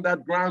start from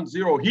that ground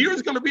zero.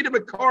 Here's going to be the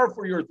Makar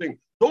for your thing.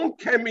 Don't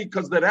ken me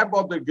because the Rebbe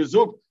of the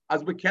Gezuk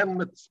as we can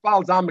with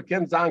Spal Zam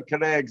Ken Zan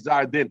Kereg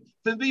Zardin.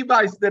 So wie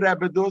weiß the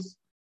Rebbe does?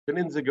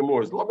 In the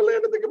Gemara. Let me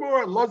learn the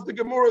Gemara. Lost the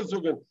Gemara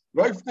Zugan.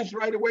 Läuft nicht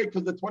right away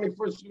because the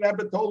 21st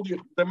Rebbe told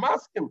you the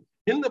maskim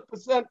in the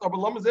percent of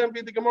Lamazem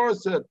the Gemara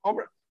said.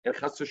 And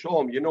Chas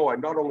Shalom,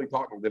 I'm not only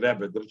talking to the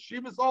Rebbe, the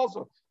Shivas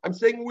also. I'm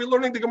saying we're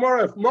learning the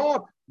Gemara. If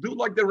not, do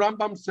like the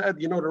Rambam said.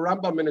 The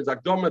Rambam in his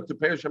Akdama to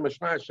Perush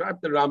HaMishnah,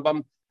 Shab the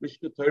Rambam,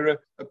 Mishnah Torah,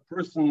 a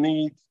person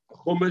needs a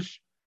Chumash,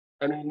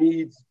 and he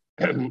needs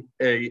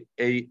a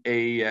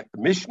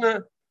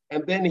Mishnah,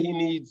 and then he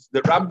needs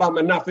the Rambam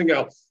and nothing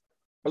else.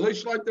 As I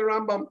like the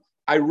Rambam,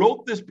 I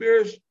wrote this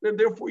Perush, and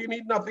therefore you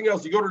need nothing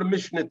else. You go to the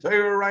Mishnah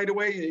Torah right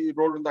away. You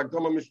wrote in the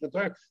Akdama Mishnah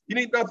Torah. You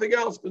need nothing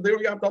else, because there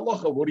you have the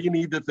halacha. What do you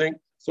need to think?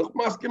 So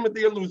maskim mit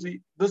the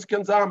Eluzi. This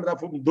can zam that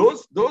from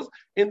those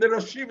in the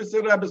Rashivas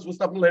and Rabbis will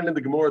stop learning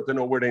the Gemara to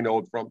know where they know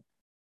it from.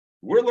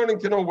 We're learning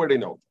to know where they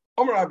know it.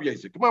 Amar Rabbi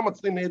Yossi, come on, what's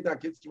the name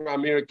that kids to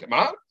Amir? Come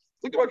on,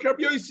 think about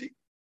Rabbi Yossi.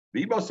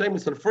 The Ibn saying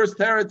so the first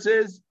teretz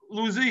is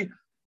Luzi.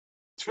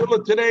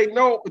 Tefillah today,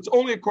 no, it's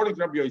only according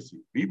to Rabbi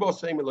Yossi. The Ibn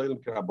saying Eleilim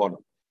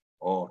Kerabanim.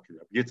 Oh,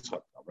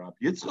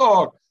 Rabbi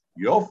Yitzchak,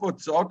 Yofot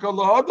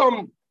Tzaka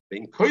Adam,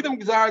 Ben Koidem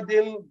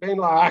Gzardin, Ben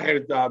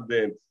La'acher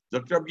Dabdin.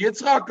 Dr. Rabbi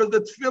Yitzchak, because the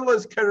tefillah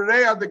is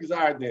Kareya the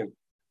Gzardin.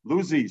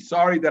 Luzi,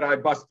 sorry that I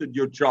busted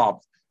your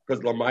chops,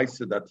 because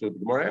Lamaisa, that's the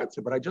Gemara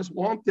answer, but I just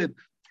wanted,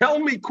 tell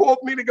me,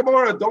 quote me the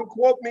Gemara, don't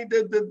quote me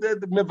the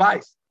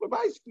Mevais.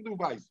 Mevais can do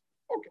Vais.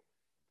 Okay.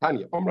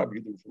 Tanya, Rabbi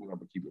Yidin from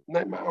Rabbi Kiva.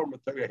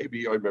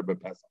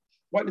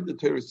 Why did the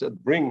Torah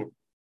said bring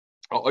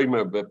a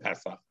Omer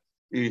Bepesach?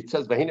 It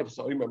says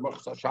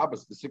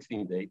Shabbos, the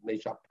 16th day,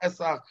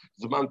 Pesach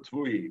Zman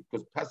Tvui,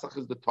 because Pesach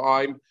is the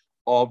time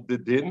of the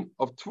din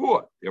of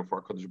Tvua.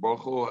 Therefore, Kadosh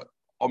Baruch Hu,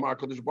 Omar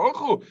Kadosh Baruch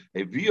Hu,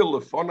 Evil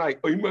Lefonai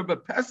Omer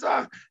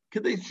Bepesach,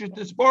 Kedei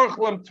Shtisbarach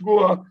Lam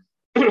Tvua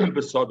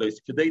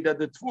Besodes, Kedei that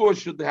the Tvua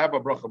should have a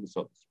bracha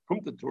Besodes. Come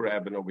to Torah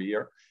Eben over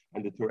here,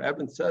 and the Torah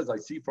Eben says, I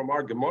see from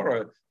our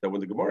Gemara that when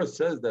the Gemara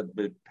says that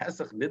the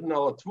Pesach Nidin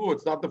Ala Tvua,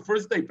 it's not the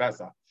first day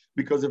Pesach,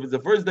 because if it's the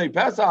first day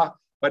Pesach,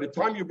 by the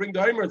time you bring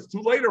the Omer, it's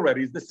too late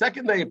already. It's the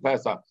second day of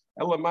Pesach.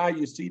 Elamai,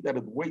 you see that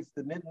it waits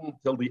the nidin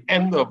till the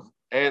end of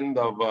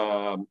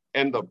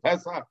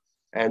Pesach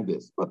and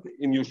this. But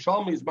in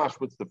Yerushalmi's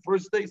Mashma, it's the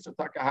first day. So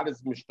Takahad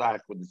is mishtach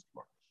with this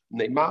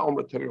Gemara. Neima on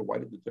the Torah. Why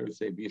did the Torah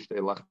say v'yishtei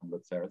lechem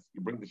b'tzeres?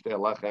 You bring the shtei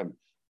lechem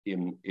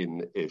in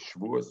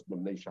Shavuos,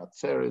 Mamnei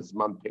Shatzeres,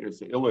 Man Peres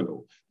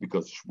Ilinu,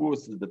 because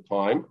Shavuos is the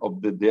time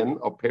of the din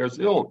of Peres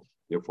Ilin.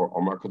 Therefore,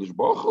 Omar Kadosh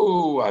Baruch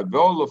Hu,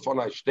 Avol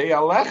lefonai shtei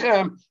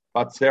lechem.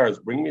 Batzeres,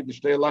 bring me the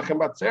shtei lechem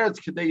batzeres.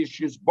 Kedei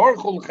yishis baruch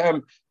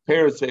lechem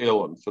peres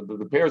eilon. So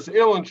the peres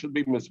eilon should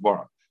be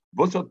misbarach.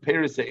 Vosot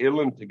peres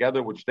eilon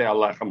together with shtei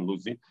lechem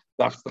luzi.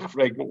 That's the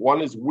fragment.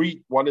 One is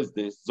wheat, one is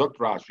this. Zot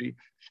Rashi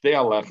shtei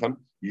lechem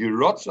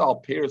yirotz al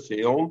peres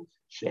eilon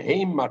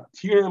shehem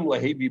matirim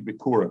lehevi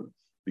bikurim.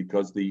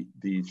 Because the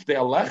shtei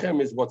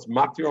lechem is what's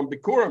matirim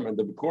bikurim, and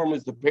the bikurim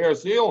is the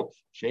peres eilon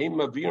shehem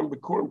mavirim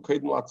bikurim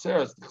kodim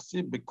latzeres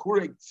t'chsiv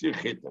bikurek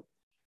tzirchitim.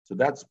 So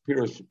that's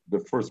Pirish, the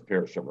first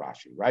Pirish of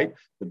Rashi, right?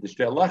 But the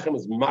Shtei Lechem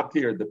is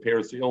matir, the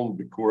Peres Ilon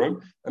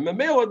Bikurim, and the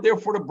Mela,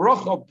 therefore, the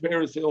bracha of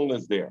Peres Ilon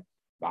is there.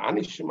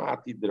 V'ani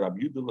shemati the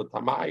Rabbi Yudah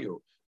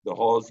Tamayu, the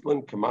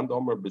husband, command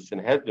Omer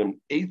b'Sanhedrin,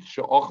 Eitz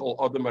she'ochel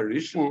adam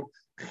arishin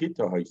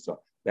chita hoisa.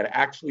 That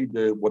actually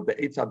what the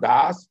Eitz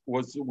Hadas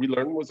was, we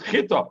learned was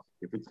chita.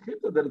 If it's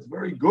chita, then it's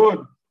very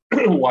good.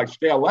 Why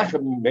Shtei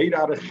Lechem made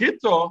out of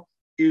chita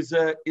is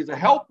a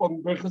help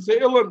on Berchas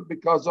Ilon,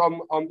 because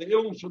on the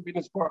Ilon should be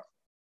nispar.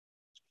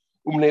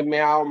 Back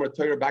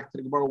to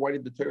the Gemara. Why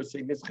did the Torah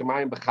say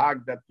Nischamayim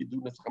b'Chag, that you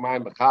do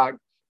Nischamayim b'Chag?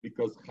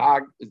 Because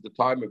Chag is the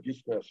time of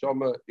Gishmei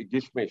Shana.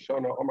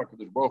 Omar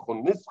Kadosh Baruch Hu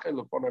Nischei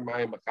lefonai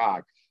Mayim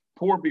b'Chag.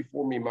 Pour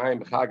before me Mayim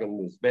b'Chag and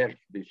Mizbech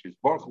Kedei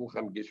Baruch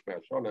Lechem Gishmei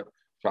Shana.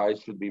 Shai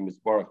should be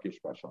Mizbarach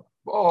Gishmei Shana.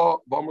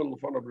 V'Omer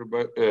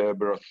lefonai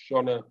b'Rosh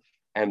Shana,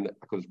 and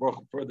Kadosh Baruch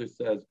Hu further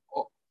says,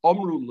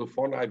 Omru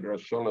lefonai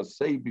b'Rosh Shana,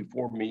 say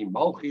before me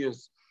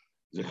Malchias,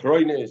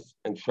 Zechroines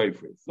and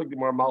Shofris. Look at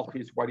more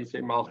Malchus. Why do you say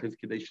Malchus?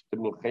 Kadesh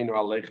Timnuchenu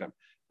Aleichem.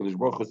 Because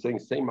Baruch is saying,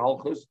 say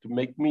Malchus to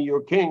make me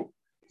your king.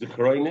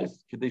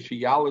 Zechroines, Kadesh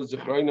Yala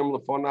Zechroinem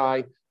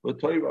Lefonai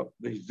Latoiva.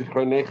 The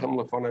Zechronechem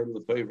Lefonai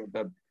Latoiva.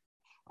 That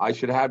I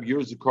should have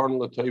your Zechron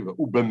Latoiva.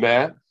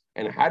 Ubemeh.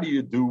 And how do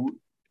you do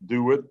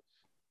it?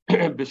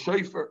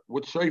 B'Shofer,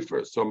 with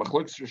Shofer. So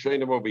Machlokes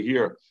Rishonim over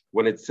here,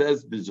 when it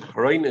says the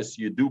Zechroines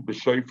you do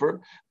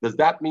B'Shofer, does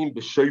that mean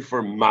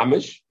B'Shofer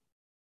Mamish?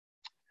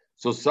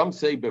 So some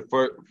say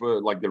for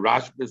like the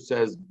Rashba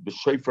says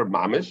b'shofer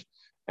mamish,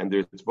 and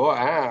the Tzva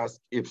asks,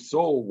 if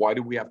so, why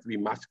do we have to be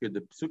masked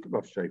the psukim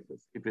of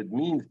shofars? If it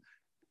means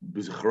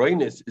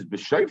b'chroinis is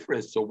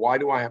b'shofars, so why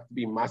do I have to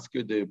be masked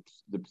the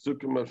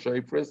psukim of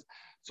shofars?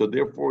 So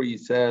therefore he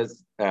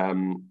says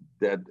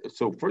that.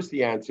 So first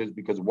he answers,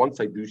 because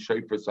once I do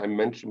shofars, I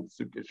mention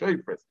psukim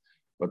shofars.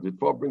 But the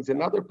Torah brings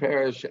another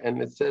parish, and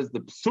it says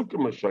the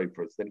psukim of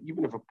shofars, that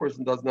even if a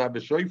person doesn't have a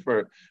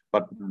shofar,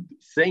 but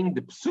saying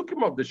the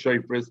psukim of the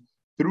shofars,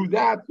 through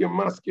that you're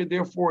maskir.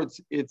 Therefore, it's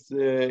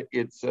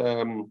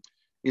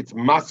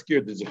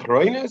maskir the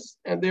zichroinus,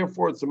 and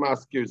therefore it's a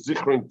maskir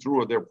zichron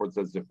true. Therefore, it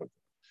says zichron.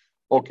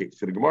 Okay,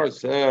 so the Gemara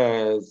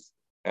says,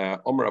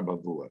 Omer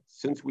Abavua.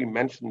 Since we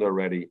mentioned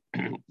already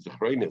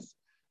zichroinus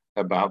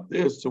about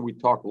this. So we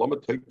talk, Lama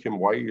Tokim,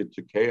 why you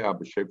Tukea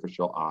b'Shefer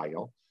Shel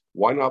Ayil?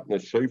 Why not in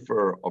the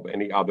Shefer of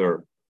any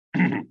other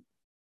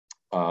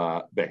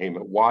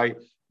behemoth? Why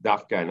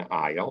Dafka and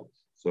Ayil?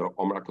 So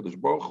Omar HaKadosh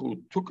Baruch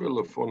Hu Tuker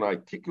Lefonai,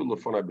 Tiku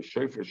Lefonai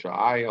b'Shefer Shel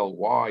Ayil.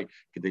 Why?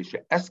 Kedei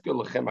she'esker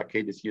lechem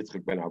HaKedes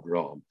Yitzchak ben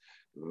Avraham.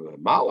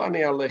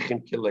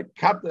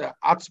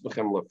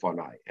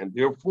 And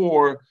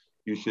therefore,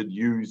 you should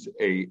use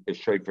a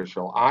Shefer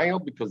Shel Ayil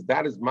because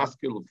that is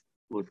maskil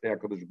l'fnei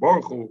HaKadosh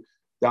Baruch Hu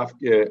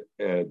dafke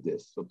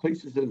this. So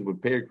Tosfos says with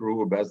Perik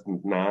Ruah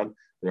Bezdin Nan,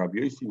 the Rabbi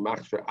Yossi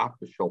machsher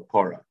apah shel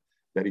para,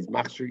 that is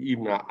machsher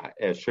even a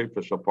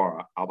Shefer Shel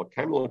para. Aber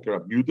kamel like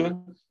Rabbi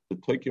Yehuda, the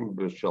toikim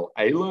b'shel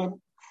Ayil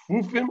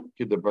kfufim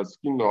k'de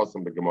baskin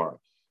noasam b'gemara.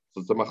 So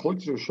the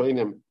machlokes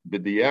Rishonim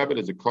b'diavad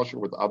is a kosher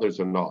with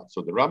others or not.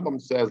 So the Rambam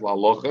says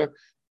la'alocha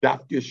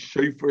dafke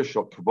Shefer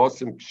Shel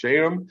kvasim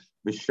ksherim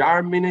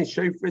b'shar minei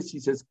shefers. He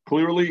says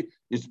clearly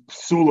is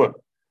psula.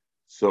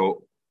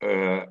 So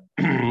and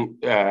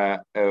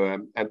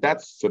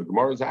that's so the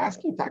Gemara is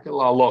asking taka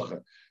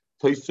la'alocha.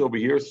 Tosfos over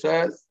here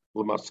says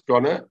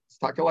l'maskana it's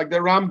taka like the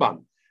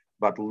Rambam.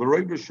 But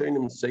l'roi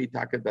Rishonim say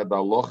taka that the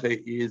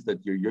halacha is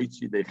that you're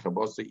yotzi de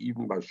chavasa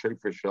even by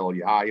Shefer Shel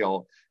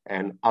Ayil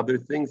and other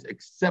things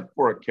except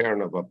for a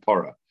keren of a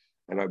para.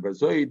 And I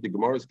say the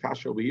Gemara's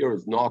kasha over here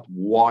is not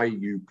why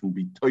you can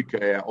be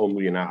toika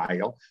only in an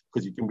ayil,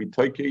 because you can be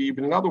toika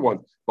even in other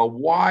ones. But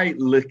why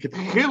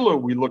l'ketchila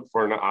we look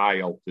for an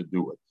ayil to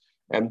do it.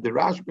 And the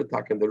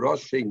Rashbatak and the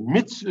Rosh say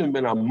mitzvah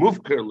min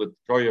amufker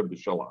l'tkoya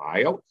b'shel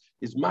ayil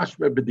is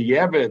mashmer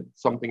b'diavad.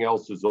 Something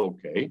else is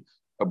okay.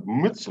 A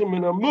mitzvah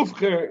min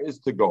amufker is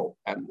to go,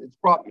 and it's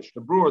brought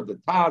Mishnah Berurah the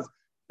Taz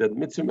that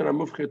mitzvah min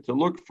amufker to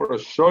look for a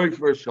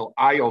shofer shel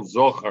ayil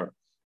zocher,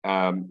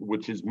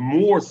 which is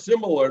more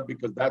similar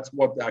because that's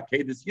what the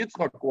Akedes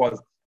Yitzchak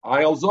was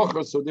ayil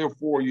zocher. So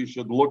therefore, you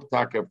should look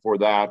taka for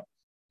that,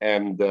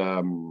 and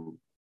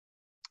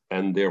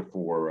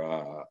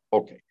therefore,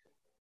 okay.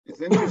 It's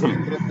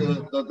interesting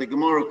that the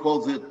Gemara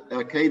calls it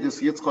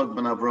Akedes Yitzchak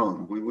ben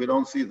Avraham. We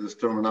don't see this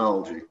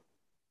terminology.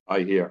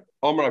 I hear.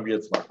 Omar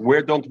Yitzchak.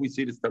 Where don't we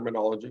see this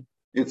terminology?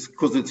 It's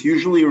because it's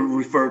usually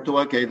referred to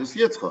Akedes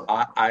Yitzchak.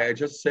 I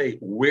just say,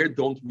 where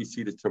don't we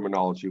see this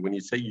terminology? When you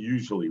say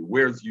usually,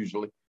 where's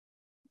usually?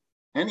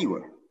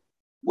 Anywhere.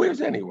 Where's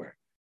anywhere?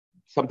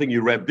 Something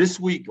you read this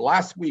week,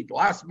 last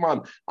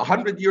month,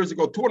 100 years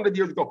ago, 200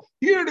 years ago.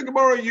 Here the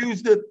Gemara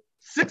used it.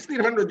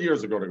 1600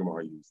 years ago the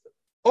Gemara used it.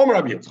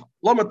 Omar Yitzchak.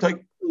 Lama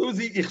take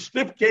Luzi, ich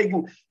stipp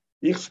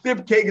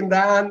gegen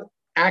dan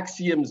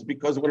axioms,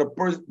 because when a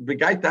person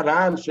begait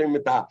daran shem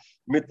mit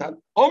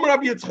Omar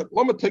Yitzchak,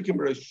 Lama take him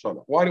Rosh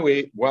Hashanah. Why do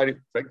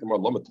take them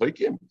on Lama take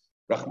him?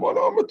 Rachman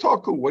Omar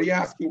Taku. What are you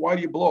asking? Why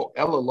do you blow?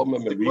 Ella Lama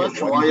Maria.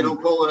 Why you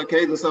don't call it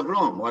Akedes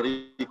Avraham? Why do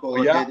you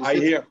call it? Yeah, I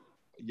hear.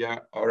 Yeah,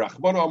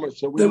 Rachman Omar.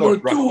 So we there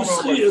look. Were two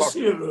schis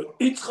here.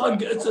 Yitzchak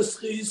gets a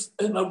schis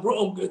and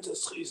Avraham gets a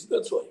schis.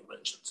 That's why you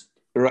mentioned.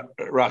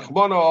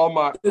 Rachmana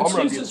Omar. The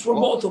cheese is from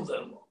both of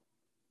them.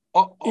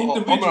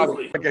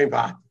 Individually.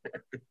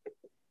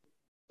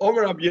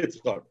 Omar Ab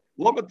Yitzchak.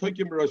 Lama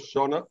toikim Rosh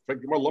Hashanah.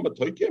 Lama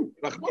toikim.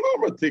 Rachmana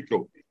Omar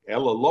tiku.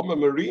 Ella Lama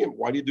Miriam.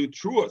 Why do you do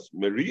truas?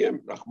 Miriam.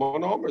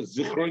 Rachmana Omar.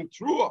 Zichron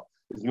trua.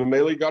 Is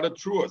Mameli got a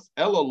truas.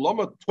 Ella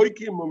Lama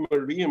toikim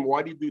Miriam.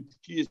 Why do you do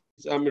tikis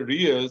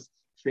Amarias?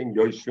 Shen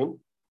Yoshim.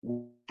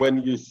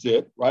 When you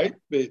sit, right?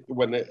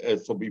 When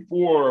so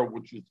before,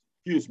 which is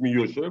excuse me,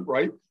 Yosef,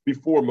 right?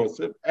 Before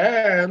Mosif.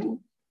 And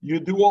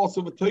you do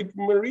also the Toik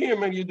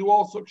Miriam and you do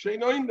also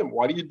Ksheinoindim.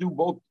 Why do you do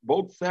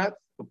both sets?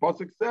 The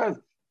Pasuk says,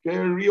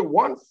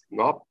 once,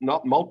 not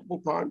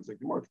multiple times.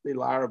 Like Mark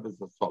the Arab is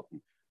a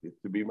Sutton.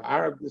 It's to be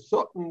Arab the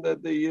Sutton,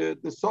 that the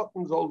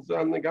Suttons also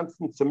on the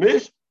ganzen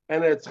Samish,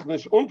 and it's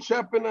Chnish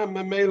Unsheppen and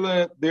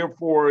Memele,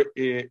 therefore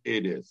it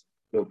is.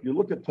 So if you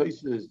look at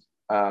Tosfos,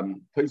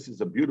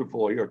 Tosfos are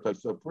beautiful here.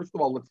 So first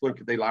of all, let's look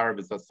at the Arab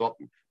as a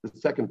Sutton. The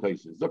second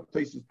Tosfos.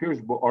 Tosfos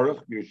Pirush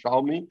Ba'arach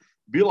Yerushalmi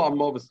Bila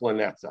Movis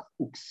Lanetzach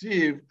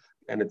Uksiv,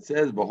 and it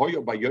says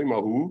V'hoya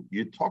Bayomahu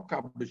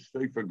Yitaka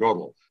B'Shefer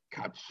Gadol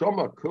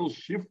Katshama Kol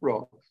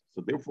Shifra.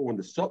 So therefore, when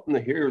the Sutton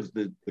hears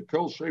the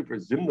Kol Shefer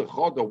Zimna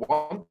Choda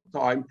one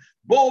time,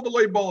 ball the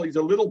lay ball, he's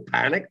a little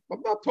panicked, but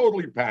not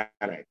totally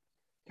panicked.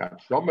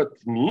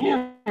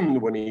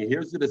 When he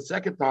hears it a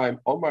second time,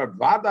 Omar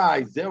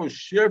Vadai Zeu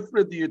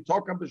Shefer the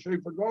Yitaka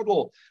B'Shefer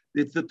Gadol.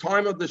 It's the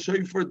time of the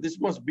Shefer. This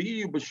must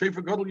be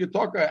B'Shefer Gadol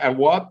Yitaka. And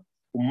what?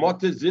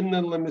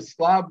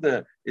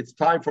 It's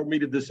time for me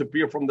to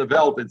disappear from the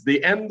Welt. It's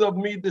the end of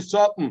me, the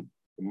Sutton.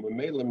 And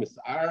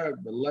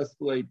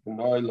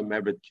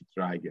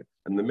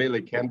the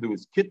Mele can do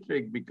is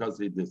Kitrig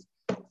because it is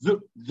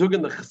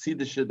Zugen the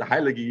Chassidische, the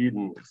Heilige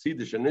Yidden,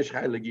 Chassidische, nicht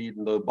Heilige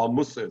Yidden, the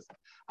Balmusers.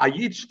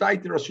 Ayid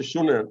Shteit Rosh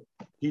Hashanah,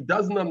 he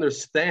doesn't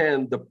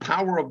understand the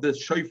power of the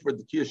shofar,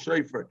 the Kiyah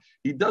shofar.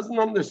 He doesn't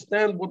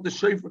understand what the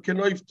shofar can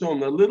oif to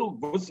him. A little,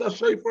 what's that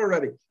shofar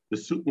already? The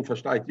Sutton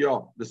versteht, yeah.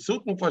 The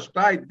Sutton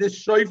versteht, this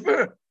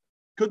shofar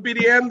could be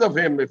the end of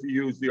him if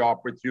you use the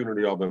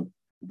opportunity of him.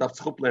 That's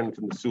Chuplen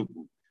from the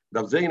Sutton.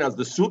 That's saying as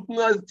the Sutton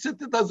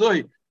sittet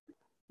azoi.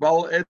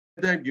 Well,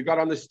 then you got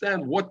to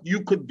understand what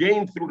you could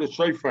gain through the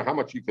shofar, how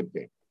much you could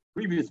gain.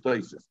 Previous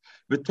places.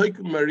 This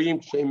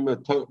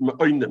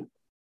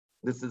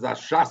is a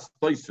shas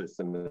toisis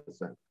in a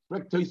sense.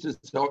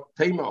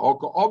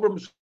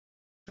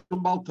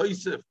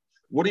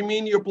 What do you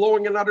mean you're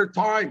blowing another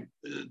time?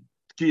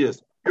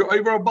 You're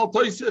over a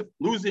Baltoisif.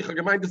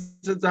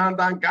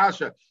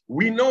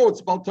 We know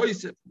it's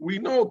Baltoisif. We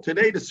know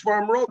today the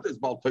Sfarim wrote is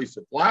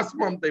Baltoisif. Last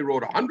month they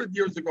wrote 100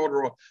 years ago, they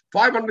wrote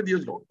 500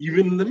 years ago.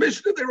 Even in the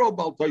Mishnah they wrote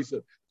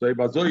Baltoisif. So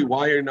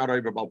why are you not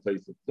over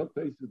Baltoisif?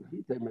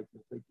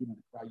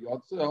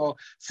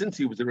 Since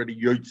he was already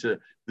Yotze,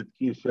 the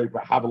Kiyah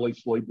Sheva Havalei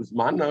Shleibus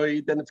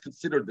Manoi, then it's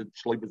considered the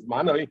Shleibus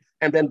Manoi,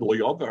 and then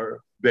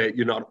Loyover. But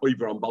you're not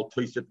over on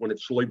Baltoisif when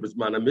it's Shleibus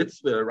Mana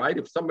Mitzvah, right?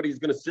 If somebody's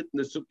going to sit in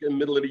the sukkah in the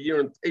middle of the year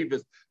and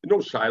Tavis,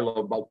 no Shiloh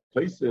about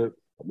Baltoisif.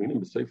 I mean, in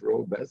the Sefer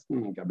Old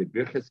Besten, Gabi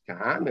Birches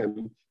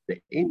Kahanim,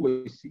 they ain't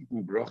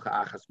Moisivim Bracha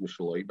Achas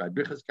Mishloi. By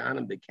Birches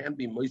Kahanim, they can't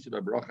be Moisiv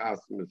Bracha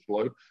Achas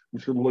Mishloi,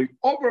 Mishloi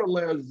over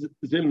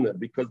Zimna,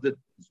 because the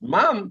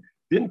Zman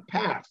didn't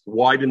pass.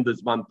 Why didn't the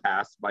Zman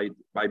pass by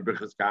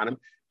Birches Kahanim?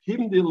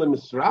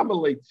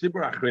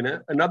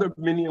 Another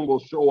minion will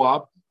show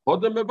up. He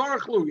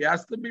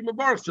has to be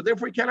mevarach, so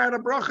therefore he can't add a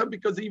bracha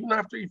because even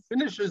after he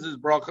finishes his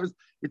brachas,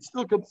 it's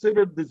still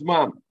considered this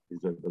man.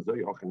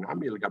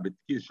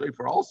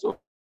 Also,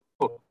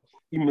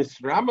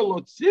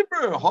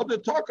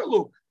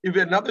 if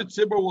another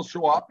tzibur will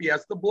show up, he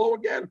has to blow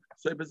again.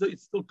 So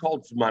it's still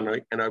called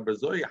zmanoi. And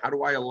how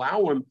do I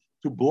allow him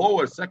to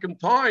blow a second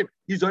time?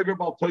 He's over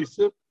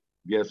Baltoisif.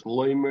 Yes,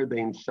 loimer the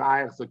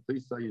inshayach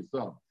zaktisa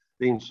yisov.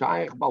 The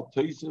inshayach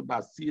Baltoisif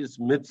basiyas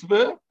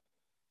mitzvah.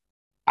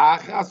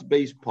 Achas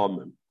beis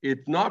pomim.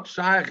 It's not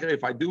shaykh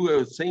if I do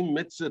the same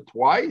mitzvah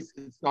twice.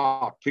 It's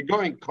not.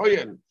 Kigoin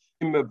koyen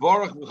in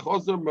mevarach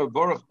v'chozer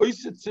mevarach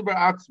oiset ziber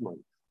atzman.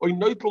 Oy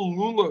noitel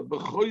lula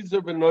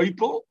v'chozer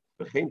v'noitel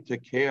v'chein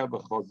tekea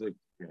v'chozer.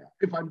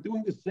 If I'm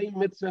doing the same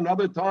mitzvah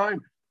another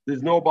time,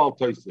 there's no bal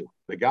toisef.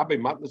 The gabe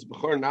matnas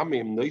b'chor nami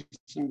im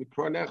noisim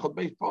v'kror nechol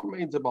beis pomim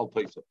means a bal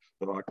toisef.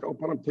 But I can't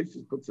put him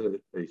toisef puts a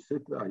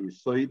sitra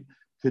yisoid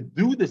to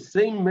do the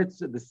same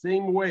mitzvah the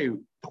same way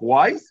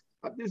twice.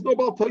 There's no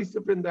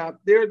Baltoisif in that.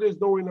 There's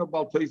no way of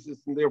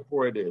Baltoisif, and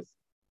therefore it is.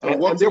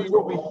 What's a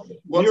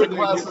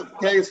classic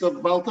case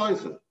of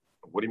Baltoisif?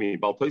 What do you mean?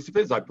 Baltoisif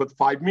is I put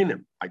 5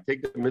 minim. I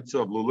take the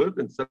mitzvah of lulav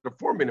instead of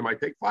 4 minim. I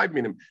take 5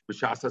 minim.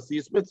 B'shas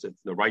hasiyas mitzvah.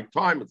 It's the right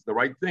time. It's the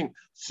right thing.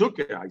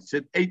 Sukkah. I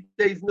sit 8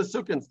 days in the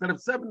sukkah instead of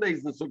 7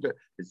 days in the sukkah.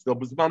 It's still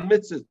b'zman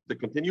mitzvah. The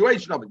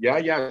continuation of it. Yeah.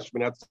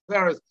 Shminat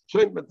tzeres.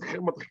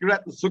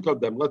 Sukkah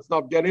them. Let's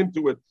not get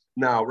into it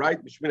now, right?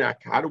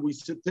 How do we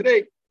sit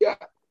today? Yeah.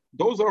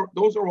 Those are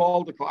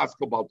all the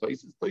classical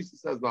Baltoises. Toises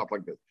says not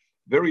like this.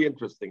 Very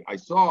interesting. I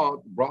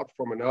saw brought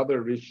from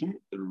another Rishon,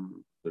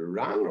 the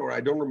Ran, or I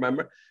don't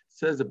remember,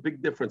 says a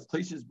big difference.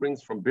 Toises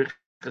brings from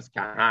Birches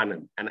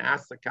Kahanim and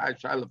asks the Kai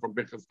Shaila from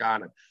Birches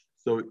Kahanim.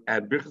 So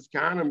at Birches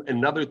Kahanim,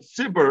 another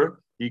tzibur,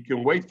 he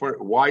can wait for it.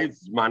 Why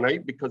it's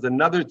Manai? Because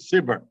another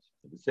tzibur.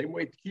 The same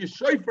way Kiyah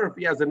Shofar if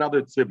he has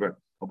another tzibur.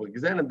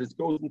 And this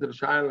goes into the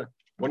Shaila.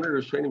 One of the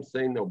Rishonim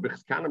saying, no,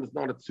 Birches Kahanim is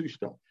not a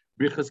tzushta.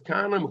 Birches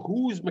Kahanim,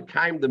 who's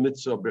Mekayim the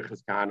mitzvah of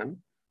Birches Kahanim?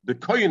 The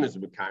Kohen is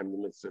Mekayim the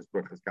mitzvah of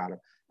Birches Kahanim.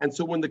 And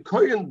so when the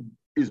Kohen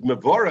is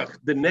Mevorach,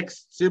 the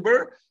next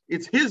tzibur,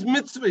 it's his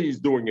mitzvah he's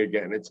doing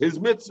again. It's his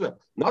mitzvah,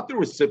 not the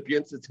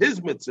recipients. It's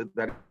his mitzvah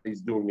that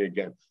he's doing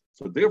again.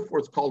 So therefore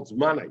it's called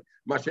Zmanai.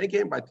 Mashen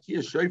came by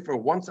Kiyah Shofar.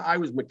 Once I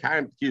was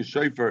Mekayim Kiyah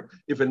Shofar,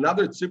 if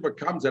another tzibur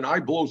comes and I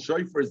blow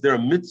shofar, is there a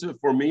mitzvah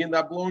for me in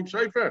that blowing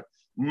shofar?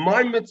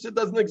 My mitzvah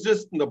doesn't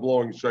exist in the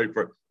blowing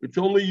shofar. It's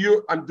only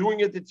you. I'm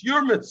doing it. It's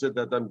your mitzvah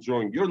that I'm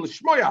doing. Your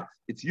lishmoya.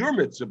 It's your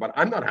mitzvah, but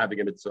I'm not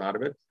having a mitzvah out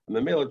of it. And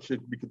the male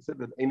should be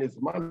considered ein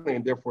zmanai,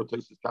 and therefore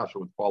Tosis Kasha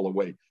would fall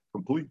away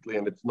completely.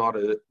 And it's not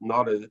a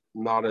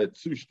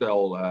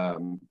tzushtel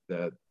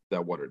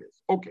that what it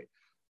is. Okay.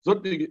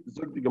 Zog the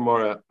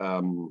Gemara.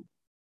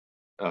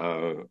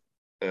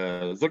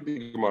 Zog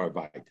the Gemara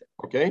weiter.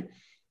 Okay.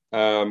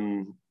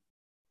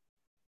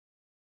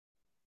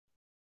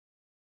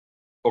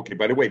 Okay,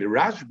 by the way, the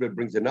Rashba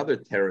brings another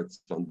teretz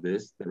on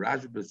this. The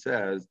Rashba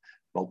says,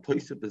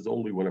 Baltoisif is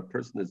only when a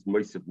person is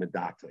Moisif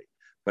Medate.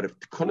 But if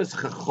Tkonos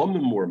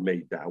Chachomim were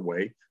made that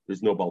way,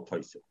 there's no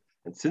Baltoisif.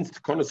 And since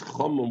Tkonos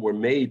Chachomim were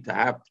made to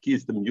have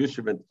Tkiyas the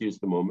Yushav and Tkiyas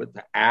the Moment,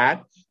 to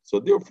add,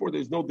 so therefore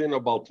there's no din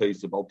of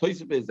Baltoisif.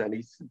 Baltoisif is, and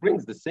he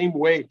brings the same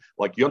way,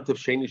 like Yontav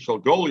Sheni Shal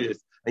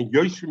Goliath and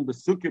Yoshim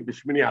Besukkah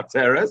B'Shmini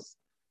Atzeres,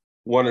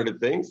 one of the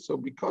things. So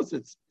because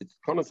it's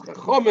Tkonos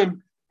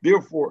Chachomim,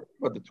 therefore,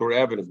 but the Torah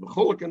evidence,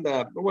 B'cholik and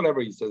that, but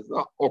whatever he says,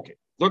 no, okay.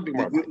 Did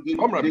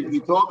we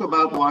talk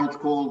about why it's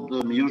called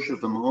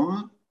Meyushav and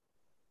Mu'umid?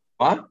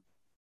 What?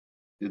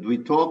 Did we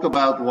talk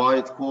about why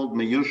it's called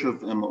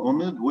Meyushav and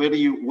Mu'umid?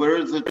 Where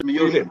is it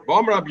Meyushav?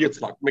 Rav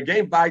Yitzchak.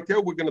 Again, back there,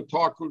 we're going to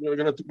talk. We're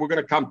going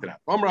to come to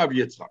that. Rav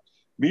Yitzchak.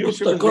 Meyushav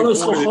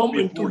is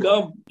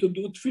to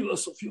do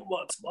tefillas of Yom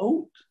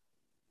Ha'atzmaut.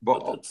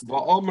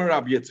 Va'omer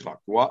Rab Yitzchak.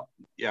 What?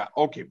 Yeah,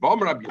 okay.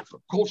 Va'omer Rab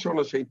Yitzchak. Kol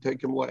shana shein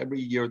tekim la. Every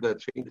year that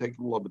shein tekim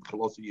la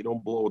b'tchalosi, you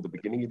don't blow at the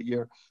beginning of the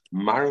year.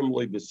 Maram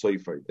loy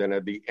b'sofer. Then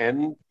at the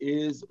end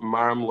is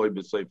maram loy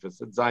b'sofer.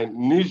 Said Zayin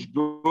nish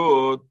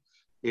good.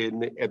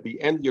 At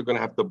the end, you're going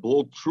to have to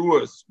blow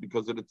truas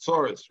because of the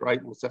tzoros, right?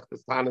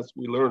 Masechtas Tanis,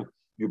 we learn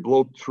you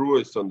blow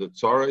truas on the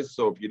tzoros.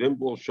 So if you didn't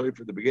blow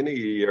shofar at the beginning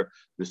of the year,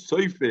 the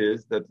soif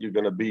is that you're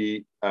going to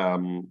be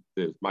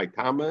my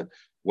tama.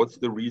 What's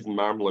the reason?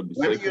 Why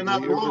are you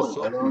not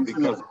blowing?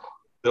 Because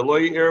the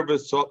loy erva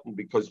sutton,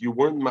 because you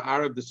weren't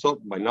ma'arav the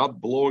sutton by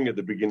not blowing at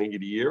the beginning of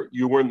the year.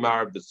 You weren't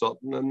ma'arav the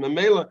sutton, and the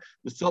mela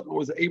the sutton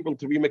was able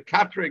to be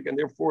mekatrik, and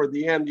therefore at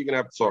the end you're going to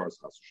have tzoros.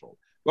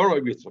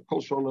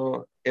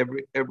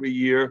 Every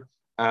year,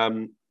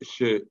 that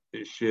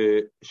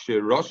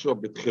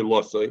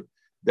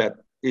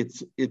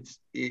it's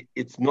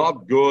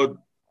not good.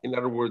 In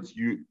other words,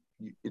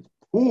 it's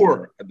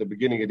poor at the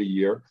beginning of the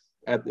year.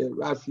 At the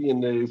Rashi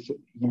and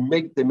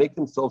they make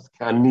themselves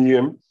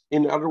kaniyim.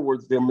 In other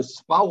words, they're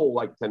mispal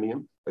like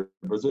kaniyim. At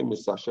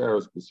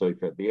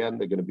the end,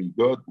 they're going to be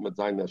good.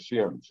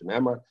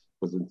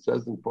 Because it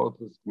says in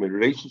Potus,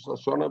 Mereshis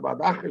Hashana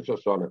Badachish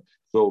Hashana.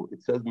 So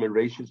it says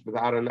Mereshis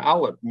without an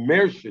aleph.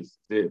 Mereshis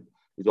is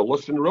a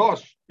Lashon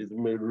Rosh. Is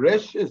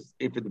Mereshis.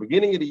 If at the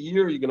beginning of the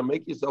year you're going to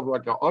make yourself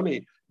like a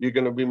honey, you're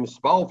going to be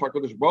mispal for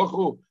Kodesh Baruch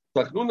Hu.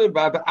 Tachnune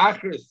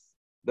Ba'achris.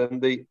 Then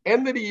the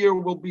end of the year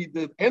will be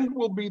there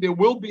will be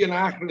an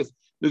achris.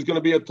 There's going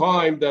to be a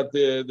time that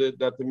the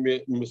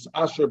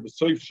misasher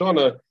b'soif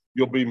shana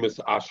you'll be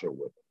misasher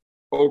with.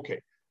 Okay.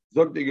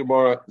 Zog the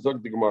Gemara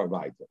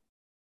weiter.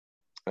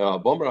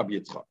 You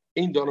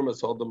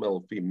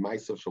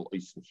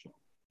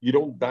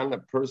don't ban a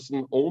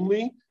person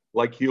only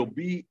like he'll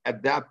be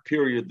at that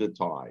period of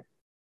time.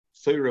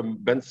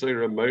 Ben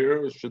Seira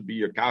Meir should be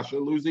your kasha,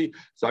 Lucy.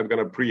 So I'm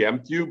going to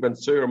preempt you. Ben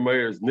Seira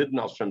Meir is Nidn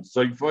al Shem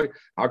Seifoi.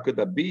 How could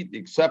that be? The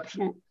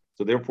exception.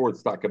 So therefore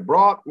it's like a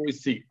brought. We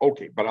see.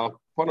 Okay, but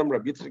Al-Panam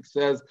Rabbi Yitzchak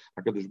says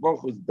HaKadosh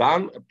Baruch Hu is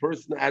done a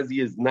person as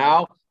he is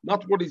now,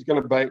 not what he's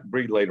going to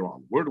breed later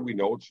on. Where do we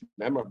know? It's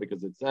Shemar,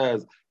 because it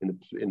says in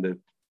the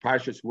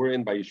Parshas we're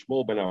in by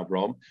Yishmael ben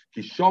Avram,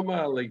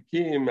 Kishoma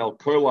Alekim El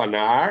Kol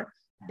Anar.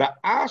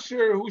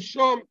 Ba'asher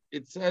Husham,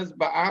 it says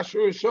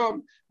Ba'asher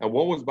Husham. And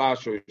what was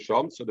Ba'asher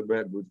Husham? So the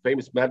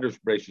famous Medrash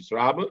Bereshis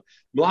Rabbah,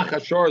 Melach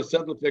Ashar said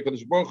to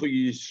HaKadosh Baruch Hu,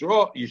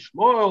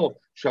 Yishmael,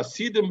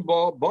 Shasidim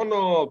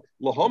Bono,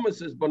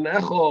 Lahomis is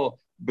Bonecho,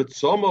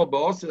 B'tzoma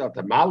Ba'osid,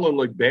 Atamalo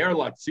Loi Be'er,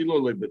 Latzilo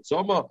Loi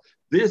B'tzoma.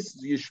 This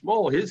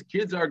Yishmael, his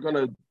kids are going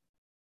to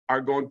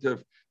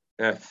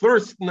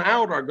thirsten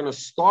out, are going to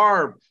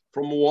starve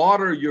from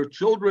water, your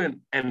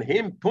children, and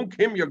him, punk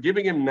him, you're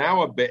giving him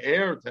now a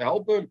be'er to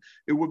help him.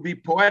 It would be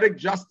poetic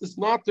justice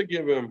not to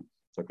give him.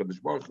 So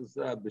Kadosh Baruch Hu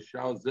said,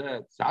 B'shal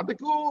zeh,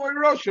 Tzadiku or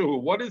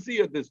Rashu, what is he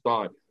at this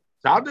time?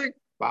 Tzadik,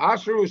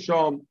 Ba'asher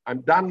Usham,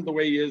 I'm done the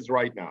way he is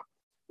right now.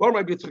 The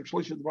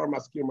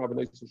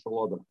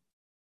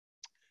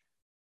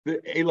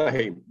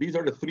Elahim, these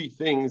are the three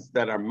things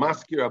that are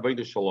maskir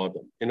avodah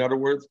shalom. In other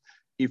words,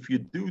 if you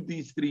do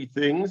these three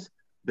things,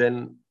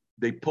 then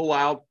they pull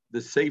out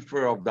the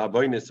sefer of the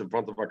avonis in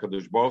front of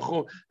HaKadosh Baruch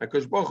Hu, and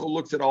HaKadosh Baruch Hu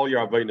looks at all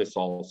your avonis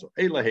also.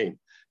 Elahim,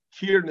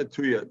 Kir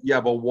Netuya, you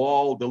have a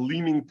wall, the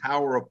leaning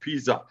tower of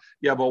Pisa.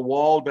 You have a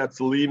wall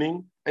that's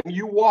leaning, and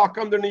you walk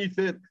underneath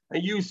it,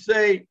 and you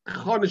say,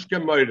 Chonish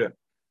Gemoide.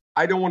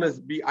 I don't want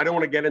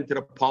to get into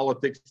the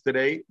politics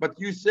today, but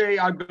you say,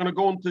 I'm going to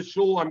go into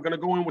shul, I'm going to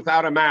go in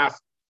without a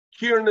mask.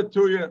 Kir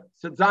Netuya,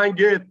 Sedzain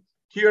Git,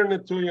 Kir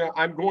Netuya,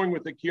 I'm going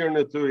with the Kir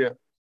Netuya.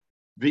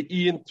 The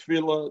Ian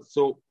Tefillah,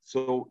 so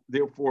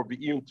therefore the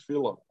Ian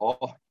Tefillah.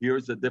 Oh,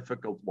 here's a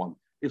difficult one.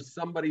 If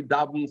somebody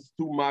davens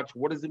too much,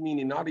 what does it mean?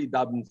 He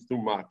davens too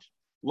much.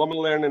 Let me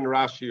learn in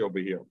Rashi over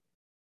here.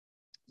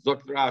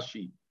 Zok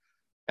Rashi,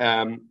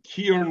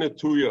 Kir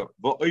Netuya,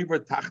 va'over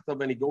tachta,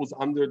 when he goes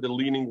under the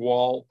leaning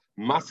wall,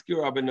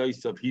 maskir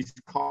avenoisav, he's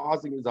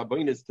causing his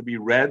avonis to be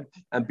read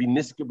and be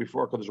nisker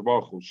before Kadosh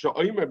Baruch Hu.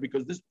 Sha'omer,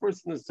 because this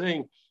person is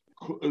saying,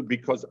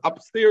 because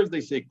upstairs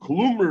they say,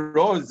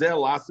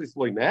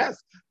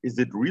 is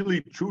it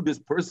really true this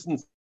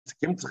person's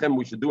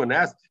we should do a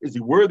nest? Is he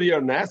worthy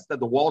of a nest that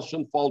the wall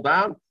shouldn't fall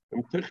down?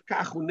 And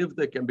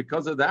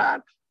because of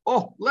that,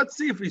 let's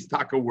see if he's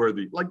taka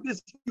worthy. Like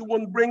this, you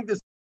wouldn't bring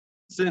this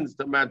sins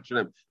to mention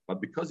him.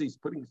 But because he's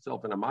putting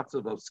himself in a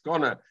matzav of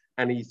skona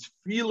and he's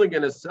feeling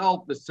in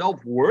himself the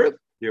self-worth,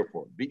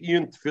 therefore, the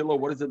Ian Tefillah,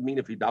 what does it mean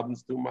if he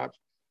davens too much?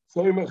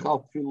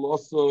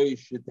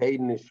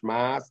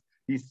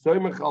 He's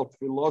soymech al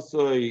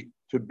tefilosoi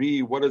to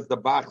be, what does the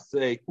Bach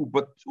say?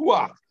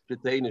 Ubatuach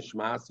shetei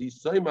nishmas. He's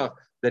soymech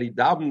that he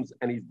davens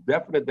and he's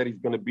definite that he's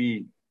going to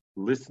be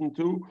listened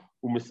to.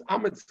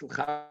 Umisamet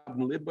tzlchab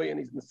libay, and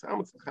he's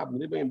misamet tzlchab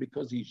libay, and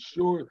because he's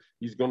sure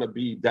he's going to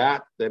be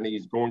that, then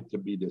he's going to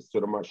be this. So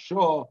the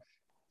Mashal,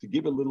 to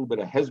give a little bit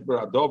of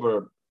hezber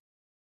adover,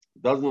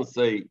 doesn't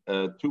say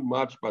too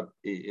much, but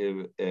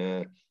he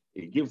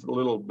gives a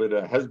little bit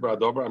of hezber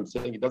adover. I'm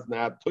saying he doesn't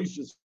add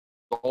toishis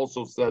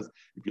also says,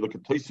 if you look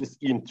at Tosfos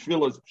in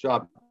Tfilas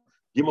Pshat,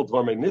 Gimel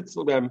Dvar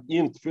Nitzel Bem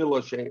in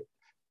Tfilah She.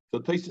 So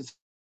Tosfos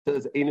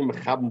says Einim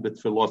Mechaben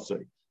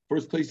B'Tfilosei.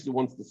 First Tosfos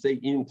wants to say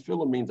in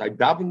Tfilah means I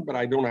daven, but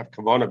I don't have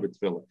kavanah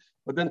b'Tfilah.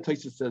 But then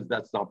Tosfos says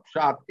that's not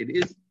Pshat. It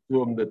is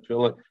to him the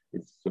Tfilah.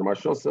 It's so the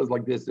Mashal says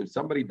like this: if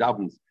somebody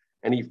davens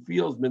and he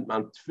feels mit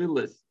man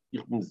Tfilas,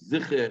 ich bin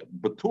sicher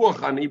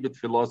betuach ani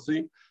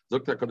b'Tfilosei.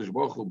 Zogt HaKadosh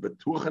Baruch Hu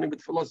betuach ani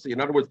b'Tfilosei.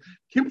 In other words,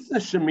 kimsen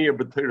shemir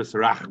b'Teiras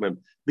rachmem.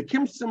 The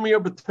kimsen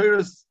shemir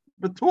b'Teiras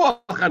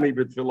betuach ani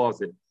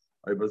b'Tfilosei.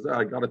 I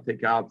got to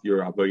take out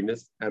your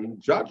avoidness and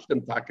judge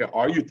them. Taka,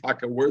 are you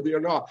taka worthy or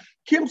not?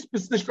 You know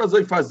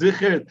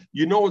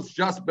it's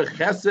just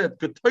bechesed.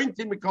 Then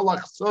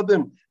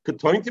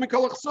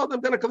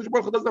HaKadosh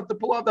Baruch Hu doesn't have to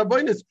pull out the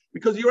avoidness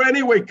because you're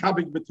anyway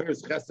coming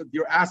b'teres chesed.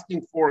 You're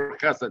asking for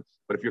chesed.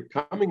 But if you're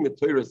coming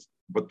b'teres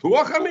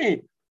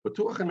b'tuachani,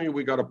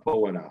 we got to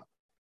pull it out.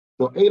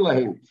 So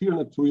Elohim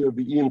tirna tuya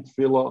v'in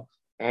tefillah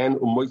and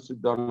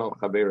umoisedan al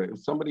chavera. If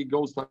somebody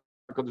goes to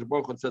HaKadosh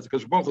Baruch Hu says,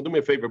 HaKadosh Baruch Hu, do me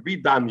a favor, be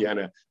dam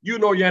yena. You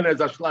know yena is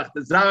a shlacht,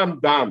 zam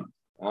dam.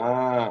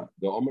 The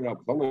Omer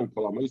Abchanan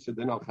Kol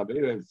HaMoisedin al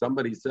Chavera. If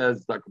somebody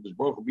says, HaKadosh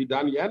Baruch Hu, be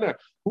dam yena,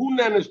 who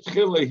nanish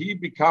tchila, he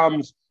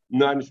becomes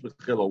nanish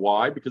tchila.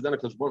 Why? Because then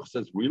HaKadosh Baruch Hu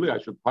says, really, I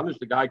should punish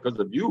the guy because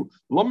of you.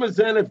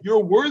 Lamazen, if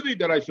you're worthy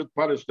that I should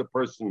punish the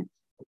person.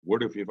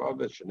 Word of Yevav,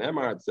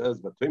 Shenemar, it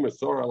says, V'tomer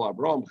Sorah al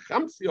Avram,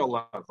 Chamsi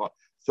alecha.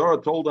 Sarah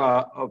told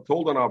on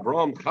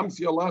Avram,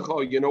 Chamsi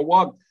alecha, you know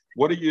what?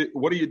 What are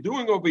you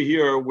doing over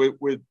here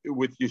with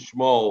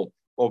Yishmael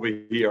over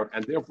here?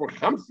 And therefore,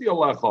 Chamsi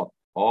alecha.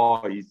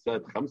 Oh, he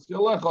said Chamsi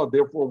alecha.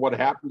 Therefore, what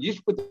happened?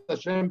 Yishpat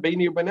Hashem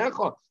beini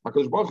ubenecha.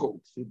 HaKadosh Baruch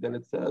Hu. See, then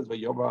it says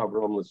Vayova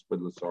Avram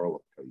l'spid l'sarah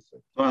l'kaisa.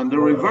 So in the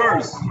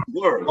reverse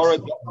words,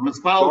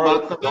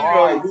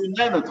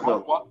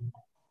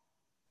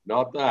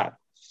 not that.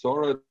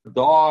 Sarah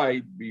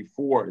died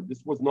before.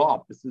 This was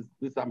not. This.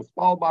 I'm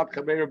Spalbat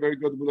Chavera. Very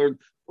good. We learned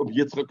from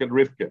Yitzchak and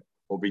Rivka.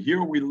 Over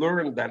here, we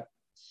learned that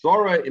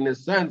Sarah, in a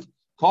sense,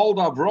 called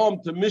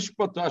Avram to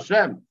Mishpat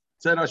Hashem.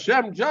 Said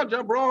Hashem, judge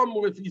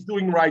Avram if he's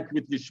doing right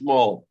with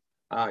Yishmael.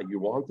 You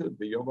wanted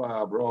the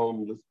Yova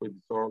Avram. Let's put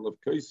Sarah of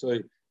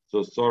Kaisei.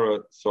 So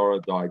Sarah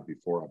died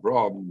before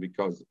Avram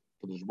because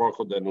Kadosh Baruch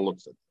Hu then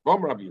looks at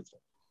Avram Rabbi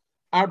Yitzchak.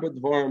 Arbet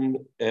Dvarim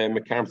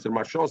Mekarim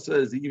Mashal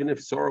says even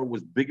if Sarah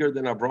was bigger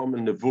than Avram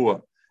and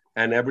Nevuah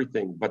and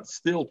everything, but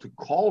still to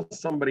call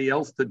somebody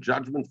else to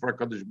judgment for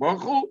Kadosh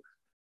Baruch Hu,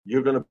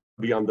 you're going to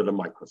be under the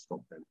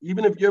microscope then.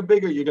 Even if you're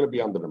bigger, you're going to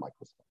be under the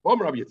microscope.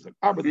 Is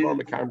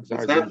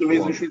that the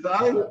reason she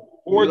died?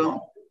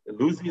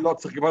 Lucy,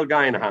 let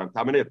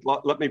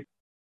me.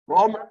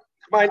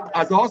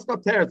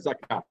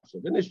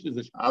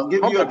 I'll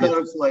give you a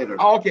teretz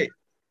later. Okay.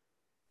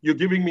 You're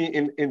giving me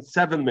in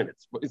 7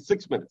 minutes, in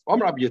 6 minutes. Four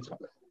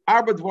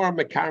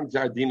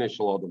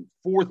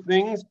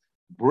things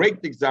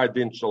break the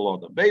Gzardin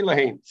Shalodam.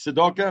 Beilahain,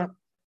 Tzedakah,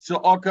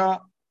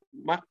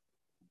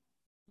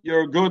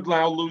 you're good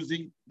now,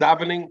 Lucy.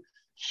 Davening,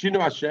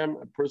 Shinu Hashem,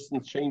 a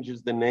person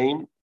changes the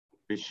name,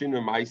 Bishinu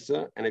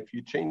Maisa, and if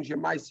you change your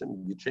Maisa,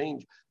 you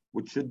change,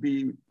 which should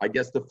be, I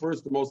guess, the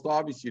first, the most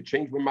obvious, you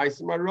change my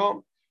Maisa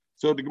Marom.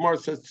 So the Gemara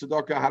says,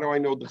 Tzedakah, how do I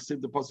know? The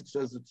Pasuk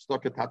says,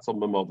 Tzedakah Tatzal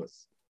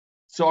Memovas.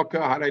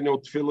 Tzedakah, how do I know?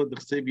 Tefillah, the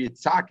Chsiv,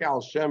 Yitzak al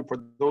Hashem, for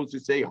those who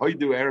say,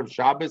 Hoidu Erev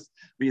Shabbos,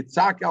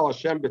 Yitzak al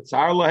Hashem,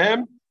 B'tzar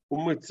Lahem,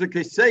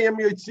 U'mitzikeseyem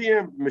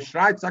Yitziyem,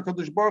 Mishrayt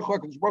Tzakadosh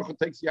Baruch Hu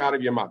takes you out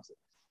of your matzah.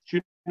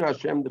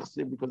 Hashem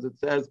because it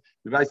says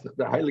the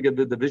Heilige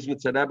the division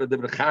Tzedebe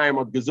the Chaim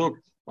od Gezuk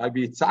by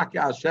Yitzak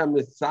Hashem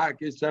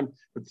Yitzak Hashem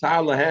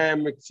B'tzar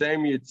Lahem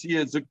Mitzayim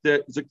Yitzia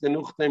Zuk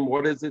Nuchtem.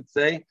 What does it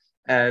say?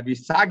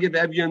 V'sagev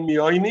Evyon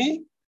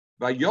Mioini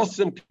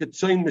v'Yosem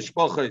Ketzoin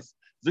Mishpachos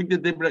Zuk the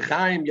Dibre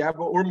Chaim. You have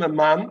a urme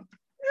man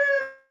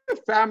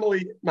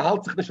family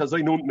mahalt sich nicht so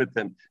nun mit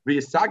him.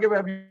 V'sagev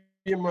Evyon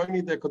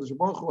Mioini, the Kadosh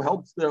Baruch Hu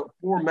helps the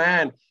poor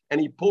man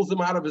and he pulls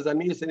him out of his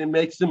anis and he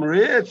makes him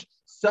rich.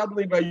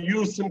 Suddenly, by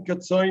Yusim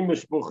Katsoim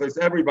Mishpuchas,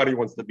 everybody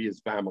wants to be his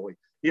family.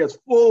 He is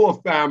full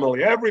of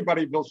family.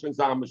 Everybody builds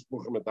Shenzam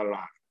Mishpuchim at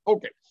Arach.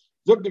 Okay.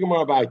 Zog the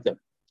Gemara Baita.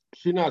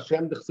 Shina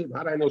Hashem, the Chsiv,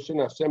 how do I know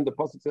Shina Hashem? The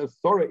Pasuk says,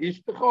 Sora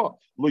Ishtecha,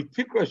 Lui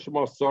Tikra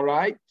Shema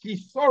Sorai, Ki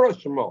Sora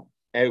Shema.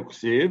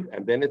 Chsiv,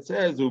 and then it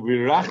says,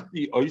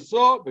 Uvirachti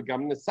Oiso,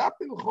 V'gam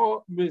Nesati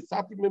L'cho,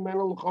 V'sati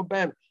Mimeno L'cho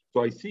Ben.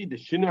 So I see the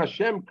Shinu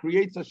Hashem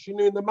creates a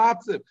Shinu in the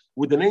Matziv.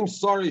 With the name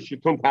Sora, she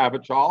couldn't have a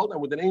child, and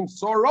with the name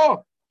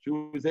Sora, she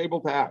was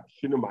able to have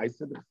Shinu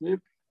Ma'aseh D'chsiv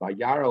by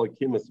Yar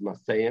Elikimus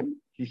Masayim,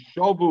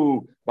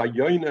 Kishovu by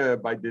Yoina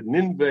by the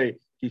Ninveh,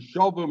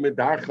 Kishovu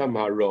Medarcha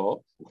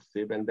Maro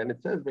D'chsiv, and then it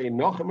says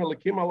Ve'inochem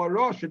Elikim Al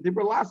Haro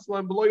Shedibur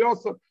Lasla B'lo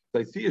Yosef. So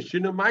I see a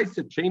Shinu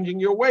Ma'aseh, changing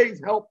your ways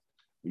help.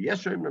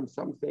 Yesharim,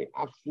 some say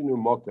Af Shinu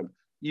Mokem.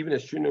 Even a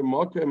Shinu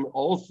Mokem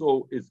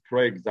also is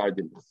Craig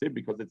Zardin D'chsiv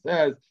because it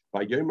says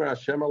by Yomer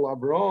Hashem Al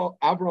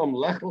Avram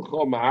Lech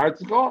L'cho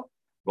Ma'artzecha.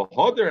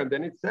 And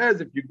then it says,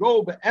 if you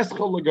go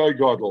be'eschol l'goy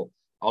gadol,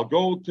 I'll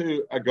go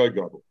to a goy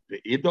gadol.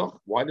 Be'idach,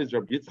 why does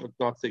Rabbi Yitzchak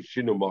not say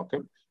shinu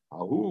makom?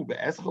 Ahu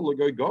be'eschol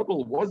l'goy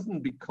gadol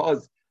wasn't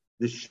because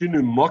the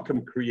shinu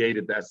makom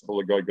created the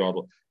eschol l'goy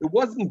gadol. It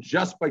wasn't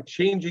just by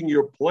changing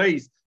your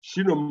place,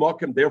 shinu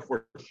makom,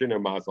 therefore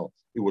shinu mazel.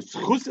 It was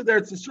chused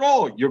Eretz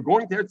Yisrael. You're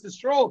going to Eretz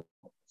Yisrael.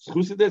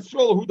 Chused Eretz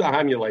Yisrael, hu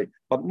dahanilei,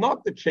 but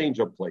not the change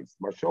of place.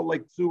 Marshal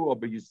like tzuah,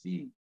 but you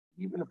see,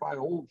 even if I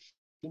hold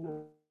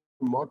shinu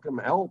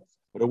makom helps,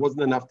 but it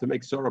wasn't enough to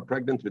make Sarah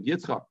pregnant with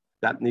Yitzchak.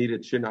 That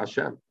needed Shin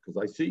Hashem, because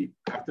I see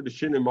after the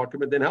Shin and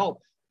Makom it didn't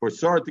help. For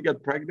Sarah to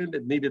get pregnant,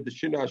 it needed the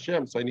Shin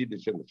Hashem, so I need the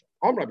Shin Hashem.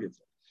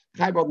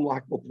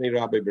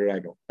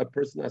 A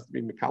person has to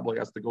be Mikabel,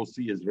 has to go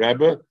see his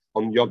Rebbe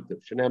on Yom Tov.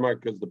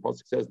 Because the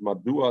pasuk says,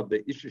 Madua,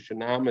 the Isha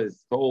Shanam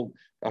is told,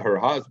 her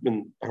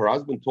husband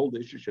told the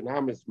Isha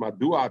Shanam is,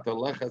 Madua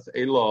Ataleches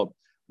Elav,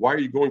 why are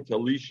you going to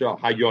Elisha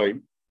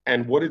Hayoim?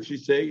 And what did she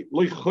say?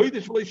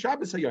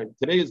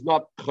 Today is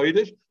not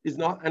Chodesh,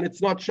 and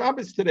it's not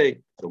Shabbos today.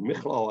 So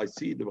Michlal, I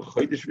see the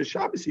Chodesh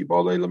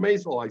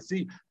v'Shabbos. I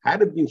see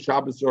had it been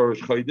Shabbos or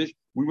Chodesh,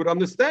 we would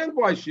understand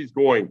why she's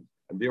going.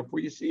 And therefore,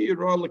 you see, so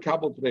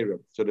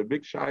the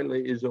big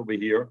shaila is over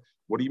here.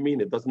 What do you mean?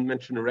 It doesn't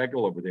mention a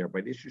regal over there.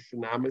 By the Isha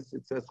Shanamis,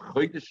 it says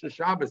Chodesh and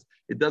Shabbos.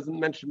 It doesn't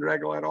mention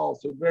regal at all.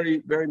 So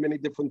very, very many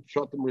different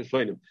Pshatim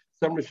Rishonim.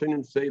 Some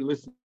Rishonim say,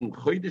 listen,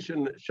 Chodesh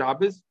and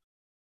Shabbos.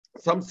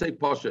 Some say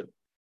Pashat,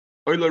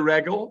 Oila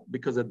Regal,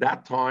 because at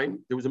that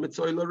time there was a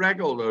mitzvah Oila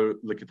Regal or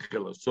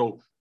Likitchila. So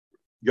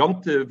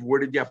Yom Tov, where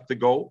did you have to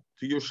go?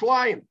 To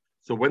Yerushalayim.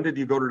 So when did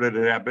you go to the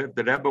Rebbe? If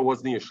the Rebbe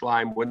wasn't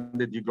Yerushalayim, when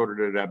did you go to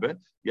the Rebbe?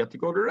 You had to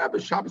go to the Rebbe,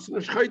 Shabbos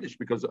and Chodesh,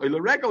 because Oila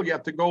Regal, you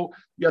have to go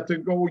Yom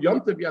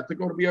Tov, you have to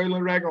go to be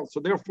Oila Regal. So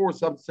therefore,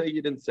 some say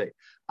you didn't say.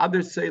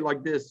 Others say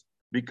like this,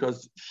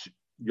 because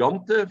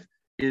Yom Tov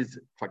is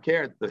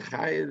fakert. The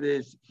chayed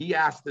is, he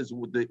asked us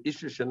with the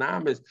Isha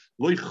Shanam is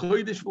loy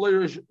chodesh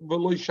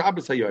v'loy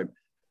Shabbos hayom.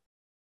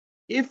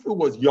 If it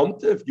was Yom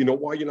Tov, you know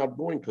why you're not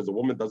going? Because a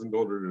woman doesn't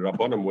go to the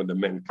Rabbanim when the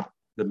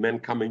men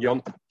come in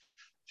Yom Tov.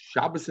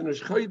 Shabbos and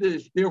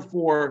Chodesh,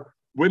 therefore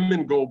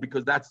women go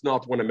because that's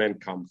not when a man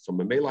comes. So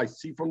Mamela, I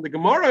see from the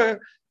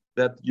Gemara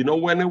that you know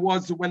when it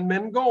was when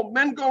men go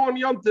on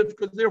Yom Tov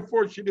because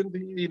therefore he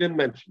didn't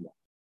mention that.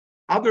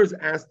 Others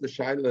asked the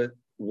Shaila,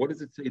 what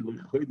does it say?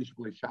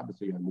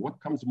 What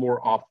comes more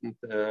often,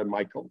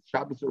 Michael?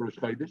 Shabbos or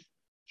Chodesh?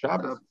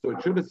 Shabbos. So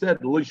it should have said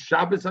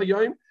Shabbos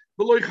hayom,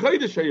 but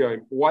Chodesh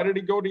hayom. Why did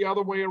he go the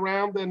other way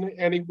around?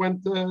 And he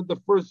went the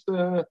first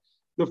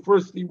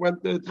he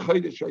went to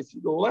Chodesh. I see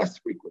the less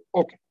frequent.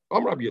 Okay,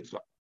 I'm Rabbi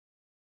Yitzchak.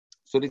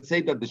 So they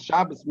say that the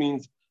Shabbos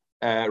means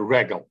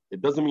regal. It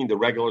doesn't mean the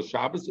regular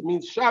Shabbos. It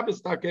means Shabbos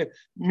taka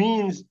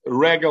means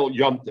regal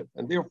Yom Tov,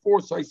 and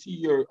therefore, so I see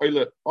your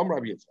I'm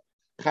Rabbi Yitzchak.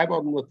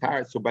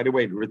 So by the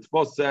way, the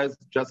Ritva says,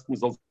 Justin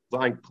soll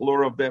sein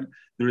Klur of them.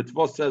 The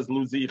Ritva says,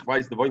 Luzi, ich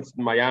weiß, du wohnst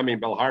in Miami, in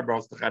Bel Harbor,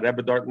 hast du ein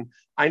Rebbe dort.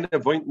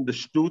 Einer wohnt in der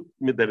Stutt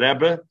mit der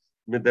Rebbe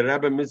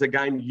muss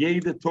gehen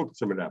jede Tag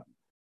zum Rebbe.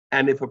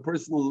 And if a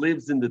person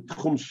lives in the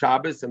Tchum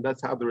Shabbos, and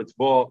that's how the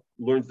Ritva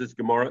learns this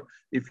Gemara,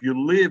 if you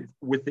live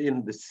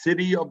within the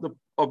city of the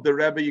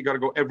Rebbe, you got to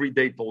go every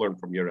day to learn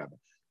from your Rebbe.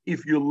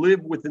 If you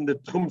live within the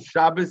Tchum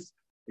Shabbos,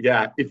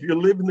 if you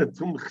live in the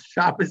Tchum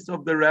Shabbos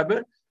of the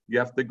Rebbe, you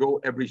have to go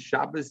every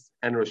Shabbos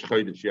and Rosh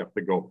Chodesh. You have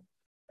to go,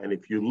 and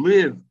if you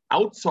live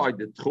outside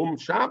the Tchum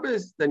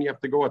Shabbos, then you have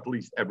to go at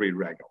least every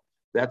regal.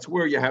 That's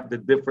where you have the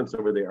difference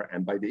over there.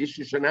 And by the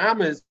Isha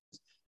Shanamis,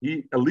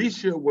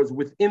 Elisha was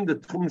within the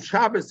Tchum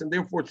Shabbos, and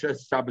therefore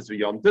Shabbos or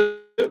Yom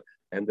Tov.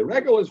 And the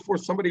regal is for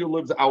somebody who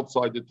lives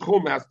outside the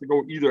Tchum has to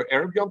go either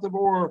Erev Yom Tov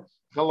or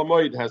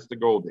Chalamoid has to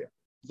go there.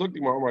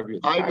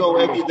 I go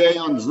every day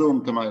on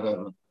Zoom to my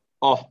Rebbe.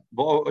 Oh,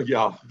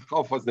 ja, ich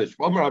hoffe es nicht.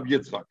 Warum Rabbi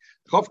Yitzchak?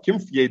 Ich hoffe,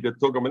 kommt jeden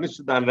Tag, aber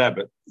nicht dein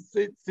Rebbe.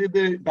 Sie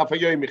darf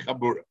ja mich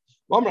habure.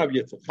 Warum Rabbi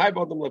Yitzchak? Chai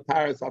bodem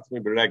l'taris hat's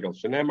mir beregel.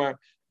 Shenemar,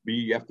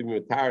 you have to be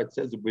with Tara, it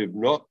says,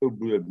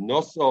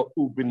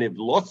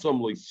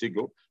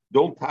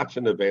 don't touch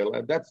an avail.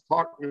 And that's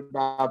talking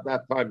about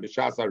that time,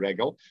 B'shas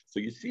Regel. So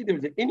you see,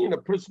 there's an Indian, a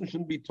person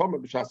shouldn't be Toma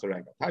B'shas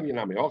Regel. I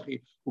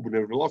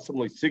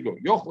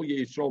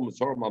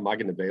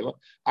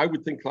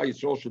would think Klal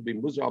Yisrael should be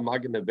Muzar al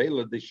Magen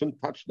Avela. They shouldn't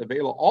touch the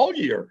Avela all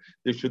year.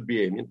 They should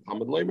be Indian.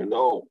 Talmud Leimer,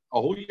 no.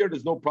 A whole year,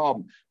 there's no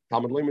problem.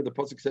 Talmud Leimer, the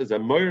pasuk says, to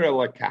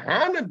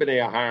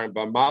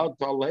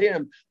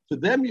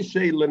them you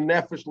say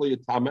lenefesh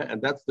leyatama,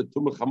 and that's the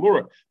tumah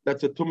chamura.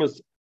 That's a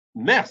tumah's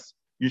mess.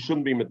 You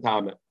shouldn't be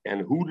metama.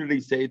 And who did he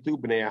say it to?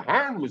 Bnei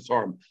Aharon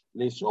musarim.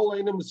 Bnei Yisrael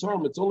ain't a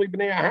musarim. It's only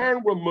Bnei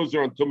Aharon were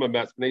musar and tumah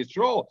mess. Bnei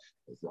Yisrael,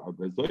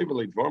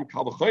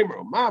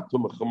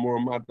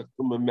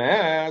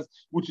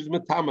 which is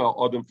metama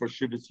adam for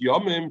shivas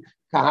yomim.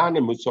 Kahana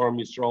musarim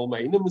Yisrael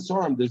ain't a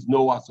musarim. There's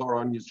no asar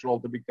on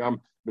Yisrael to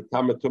become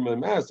metama tumah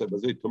mess.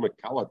 Tumah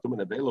kala tumah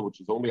nevela, which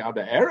is only out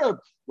the Arab.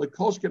 Like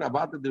Koshkin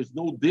Avada, there's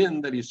no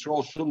din that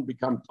Yisrael shouldn't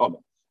become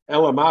tumah.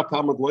 When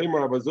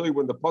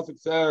the pasuk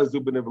says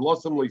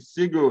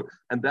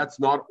and that's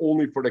not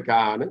only for the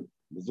Kahanim,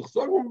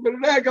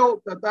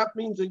 That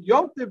means in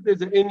Yom Tov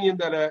there's an Indian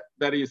that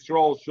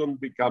Yisrael shouldn't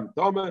become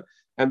Tama,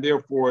 and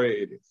therefore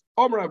it is.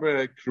 Now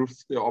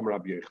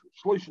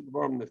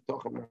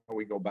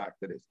we go back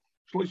to this.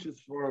 Three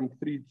Tzvarim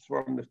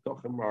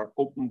Niftachim are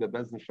open the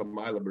Bezdin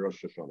Shamayla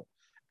B'Rosh Hashanah.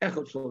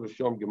 Echad Shal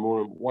Rishon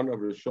Gemurim, one of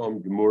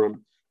Rishon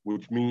Gemurim,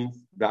 which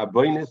means the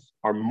Abaynis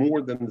are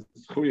more than the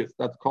Zchuyas.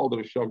 That's called the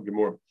Rishon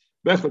Gemurim.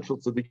 Bechad Shal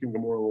Tzadikim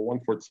Gemurim, one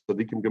for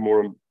Tzadikim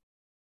Gemurim,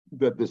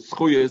 that the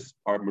Zchuyas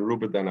are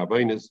Merubah than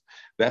Abaynis.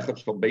 Bechad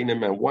Shal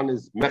Beinim, and one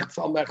is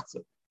Mechzal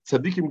Mechzal.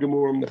 Tzadikim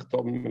Gemurim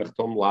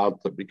Nechtom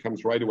L'Alter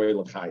becomes right away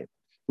L'Chayim.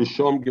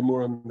 Rishon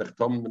Gemurim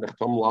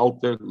Nechtom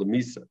L'Alter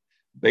L'Misa.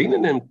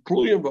 Beinanim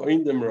Kluyim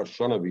V'Oindim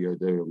Roshana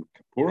V'Yodei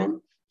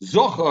Kippurim.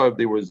 Zochar,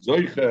 they were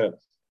Zoicha,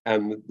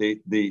 and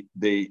they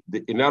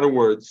in other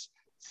words,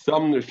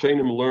 some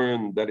Rishonim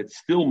learn that it's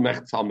still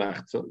Mechzal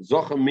Mechzal.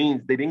 Zochar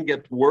means they didn't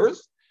get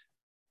worse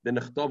than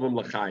Nechtovim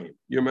L'Chayim.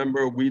 You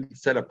remember we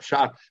set up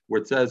shot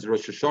where it says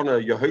Rosh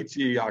Hashanah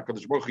Yehoitzi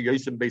HaKadosh Baruch Hu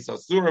Yosim Beis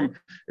Asurim.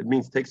 It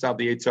means takes out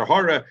the Yetzer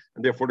Hara,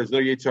 and therefore there's no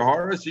Yetzer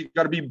Hara. So you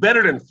got to be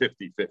better than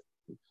 50-50,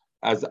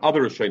 as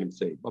other Rishonim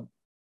say. But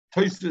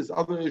Tosfos,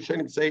 other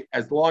Rishonim say,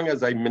 as long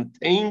as I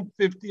maintain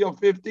 50 or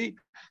 50,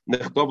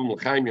 Nechtovim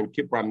L'Chaim Yom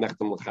Kippur I'm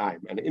Nechtom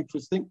L'Chaim. And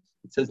interesting,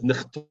 it says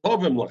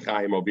Nechtovim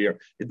L'Chaim over here.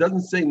 It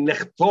doesn't say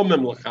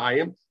Nechtomim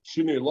L'Chaim.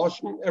 Shinui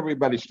Loshen,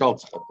 everybody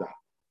shtaltz chata.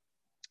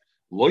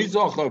 Loi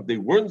Zocha, if they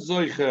weren't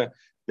Zoicha,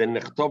 then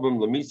Nechtovim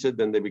L'Misa,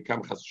 then they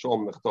become Chas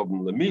Shalom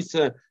Nechtovim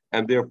L'Misa,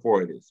 and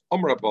therefore it is.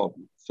 Omer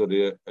Abovim. So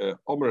the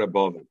Omer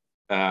Abovim.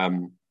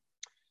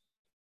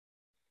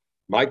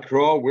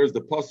 Micro, where's the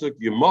pasuk?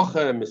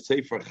 Yemocha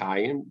Mesefer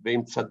Chaim,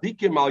 Veim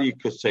Tzadikim Al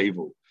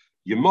Yikosevu.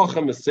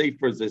 Yemocha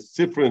Mesefer is a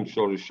Sifrin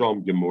Shel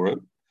Rishon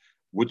Gemurim,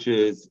 which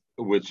is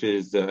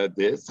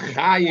this.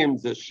 Chaim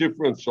is a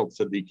Sifrin Shel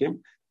Tzadikim.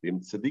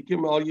 Veim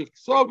Tzadikim Al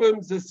Yikosevim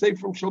is a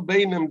Sefer Shel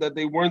Beinim that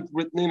they weren't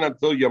written in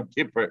until Yom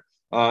Kippur.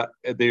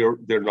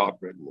 They're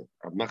not written in.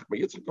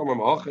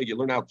 You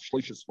learn how to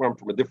shlish a swarm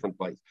from a different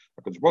place.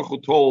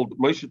 Moshe told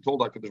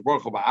HaKadosh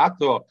Baruch Hu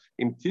Ba'ato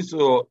Im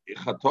Tiso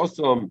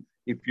Chatosom.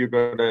 If you're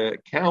going to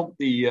count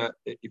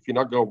if you're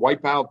not going to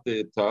wipe out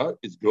the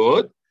it's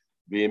good.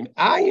 And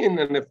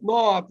if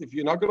not, if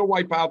you're not going to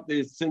wipe out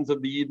the sins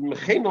of the Yidden,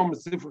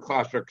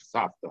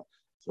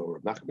 so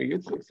Nachman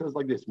Yitzchak says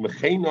like this: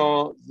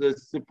 Mechena the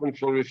Sifron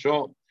Shel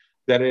Rishon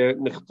that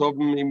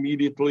nechtovim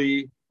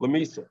immediately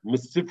lemisa.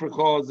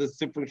 Mesifrecha is the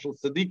Sifron Shel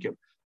Tzadikim.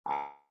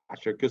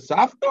 Asher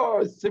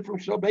Kesafta is Sifron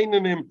Shel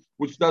Beinanim,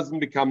 which doesn't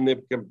become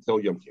nipkim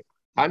till Yom Kippur.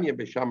 Tanya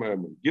B'Shamar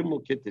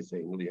Gimel Kittis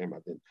Ein Liyam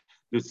Adin.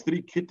 There's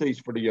 3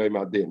 kittais for the Yom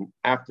Adin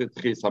after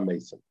Tchis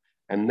HaMesim.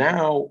 And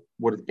now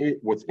what's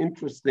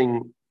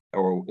interesting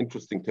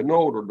to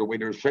note, or the way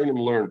the Rishonim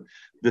learn,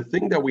 the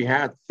thing that we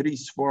had 3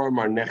 Sfarim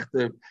are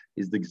Nechtev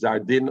is the Gzar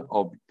Din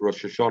of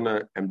Rosh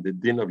Hashanah and the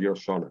Din of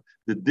Yoshana.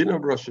 The Din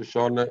of Rosh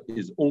Hashanah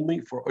is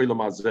only for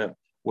Olam Hazeh.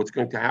 What's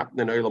going to happen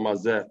in Olam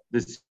Hazeh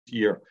this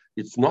year?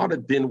 It's not a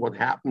Din what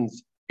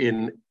happens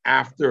in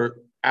after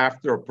a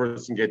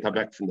person gets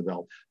back from the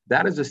belt.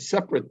 That is a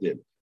separate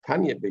Din.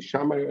 Tanya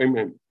B'Shamai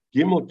Omen.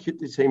 Gimel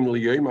Kittis Heim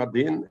L'Yom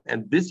Adin,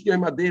 and this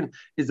Yom Adin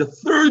is a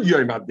third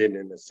Yom Adin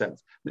in a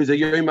sense. There's a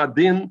Yom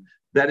Adin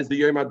that is the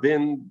Yom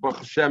Adin Baruch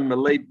Hashem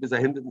Meleit is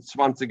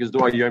 120 is do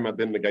a Yom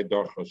Adin Megay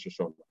Dorch Rosh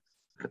Hashanah.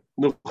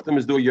 Nuchtem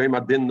is do a Yom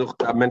Adin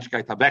Nucht a Mensch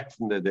geht weg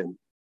from the Din.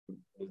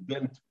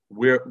 Then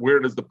where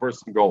does the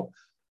person go?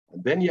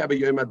 And then you have a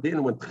Yom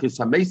Adin when Tchis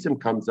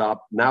HaMesim comes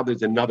up. Now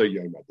there's another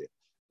Yom Adin.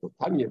 So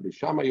Tanya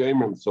B'Shama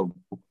Yomim. So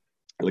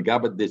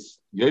Legabat this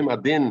Yom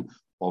Adin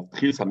of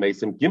Tchis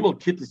HaMesim, Gimel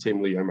Kittis Heim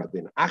L'Yom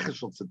Adin, Achas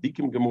Shel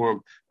Tzadikim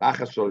Gemurim,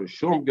 Achas Shel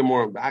Rishon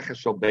Gemurim, Achas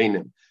Shel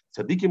Beinim.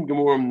 Tzadikim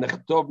Gemurim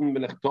Nechtovim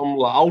V'Nechtom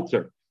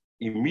L'Alter,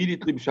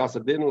 immediately B'Shas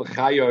Adin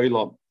L'Chaya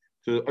Olam,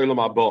 to Olam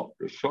Haba.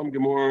 Rishon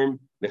Gemurim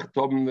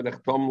Nechtovim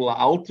V'Nechtom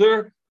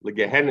L'Alter,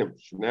 L'Gehenim.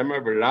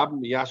 Shneimar V'Rab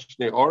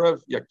Miyashne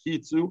Orav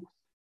Yakitzu,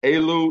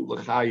 Elu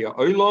L'Chaya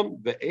Olam,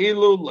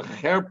 V'Elu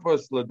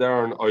L'Cherpas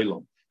L'Daran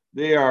Olam.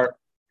 They are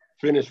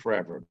finished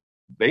forever.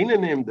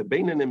 Beinanim, the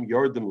Beinanim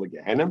Yordim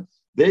L'Gehenim.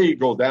 They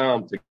go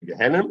down to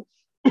Gehenim,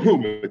 and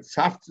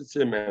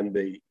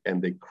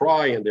they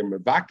cry and they're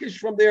mevakish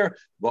from there,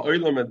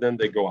 and then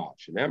they go out.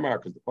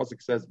 Because the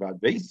pasuk says,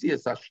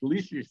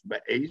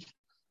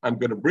 I'm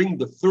going to bring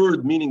the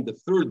third, meaning the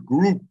third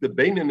group, the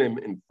Beinanim,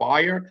 in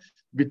fire,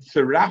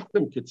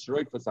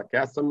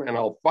 and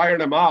I'll fire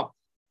them up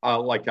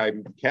like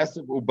I'm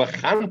kesef,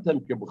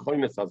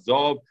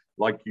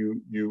 like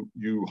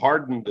you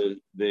harden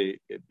the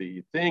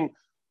thing.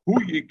 Who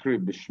yikri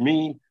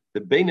b'shmi. The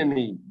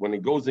Beinani, when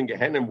it goes in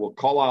Gehenna, will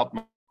call out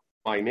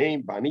my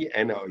name, Bani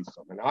Ena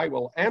Oisam, and I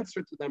will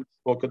answer to them.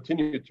 We'll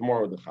continue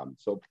tomorrow the Cham.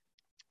 So,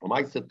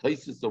 Maisa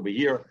Taisis over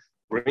here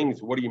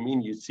brings, what do you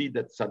mean? You see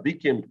that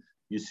Tzadikim,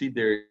 you see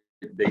they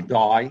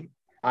die.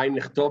 Ein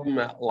Nechtobim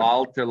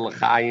L'Alter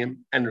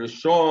L'Chaim, and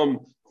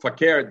Rishon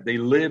Fakir, they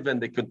live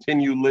and they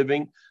continue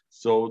living.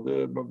 So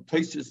the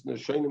Taisis and the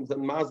Shonim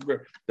and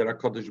Masber that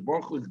HaKadosh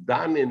Baruch Hu is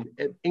done in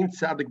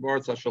Tzadik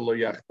Baruch Hashem Lo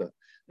Yachta.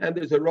 and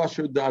there's a Rosh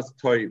who does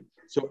Toiv.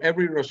 So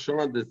every Rosh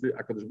Hashanah, there's the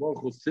HaKadosh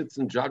Baruch Hu sits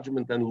in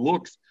judgment and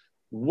looks,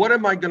 what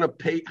am I going to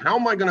pay? How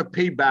am I going to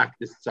pay back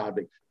this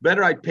tzaddik?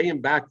 Better I pay him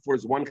back for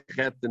his one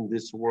chet in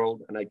this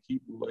world, and I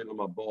keep L'Olam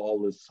Haba,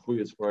 all his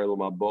schuyas for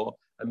L'Olam Haba,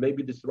 and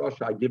maybe this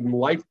Rosh, I give him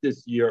life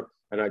this year,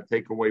 and I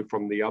take away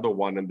from the other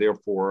one, and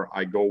therefore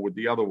I go with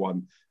the other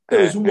one.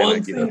 There's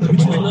one thing which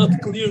is not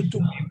clear to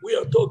me. We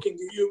are talking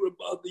here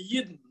about the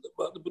Yidden,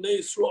 about the Bnei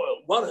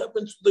Israel. What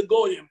happens to the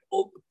Goyim?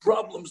 All the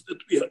problems that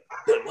we have.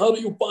 How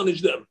do you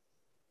punish them?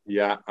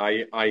 Yeah,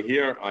 I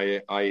hear.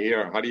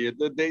 How do you?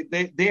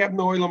 They have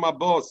no Olam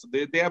Haba.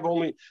 They have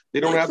only. They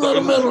don't have.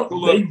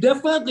 They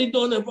definitely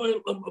don't have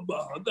Olam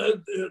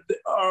Haba. They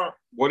are.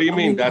 What do you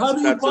mean? That's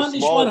a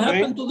small thing.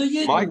 Happened to the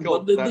Yidden?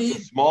 Michael, that's a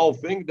small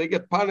thing. They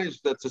get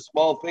punished. That's a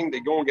small thing. They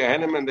go and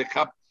Gehenim and they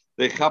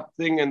chap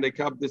thing and they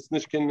chap this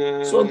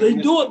nishkin. So they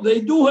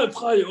do have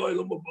Chaya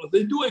Olam Haba.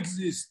 They do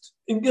exist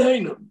in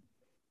Gehenim.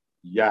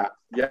 Yeah.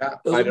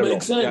 Does it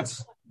make sense?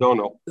 Yeah. Don't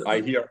know.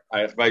 I hear.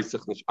 I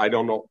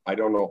don't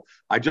know.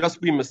 I just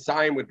be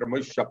Messiah with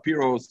Ramesh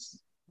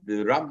Shapiro's.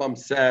 The Rambam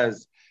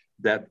says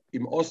that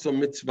im also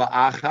mitzvah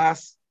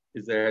achas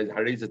is there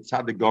hariz a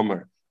tzaddik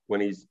gomer when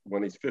he's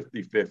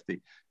 50-50.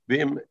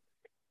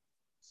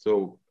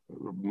 So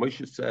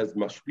Moshe says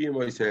mashpiyim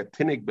oisei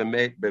tinik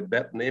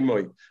bebet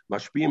nemoy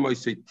mashpiyim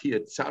oisei tia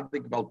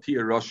tzaddik val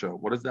tia Russia.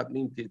 What does that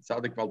mean? Tia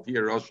tzaddik val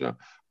tia Russia.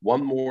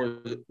 One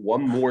more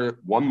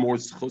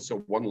schus or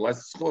one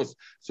less schus.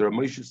 So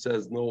Moshe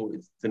says no.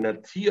 It's the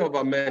natia of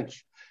a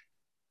mensch.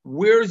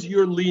 Where's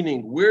your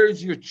leaning?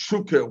 Where's your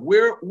tshuka?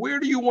 Where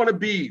do you want to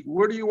be?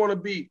 Where do you want to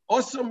be?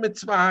 Also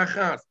mitzvah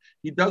achas.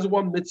 He does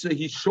one mitzvah.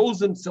 He shows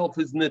himself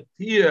his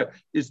natia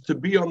is to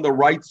be on the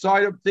right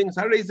side of things.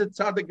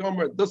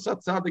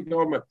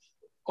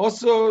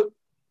 Also,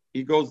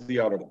 he goes the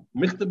other one.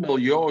 Michtam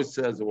Elyoah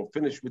says, and we'll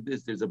finish with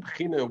this. There's a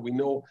bechina. We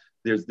know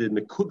there's the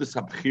nekudas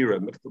habchira.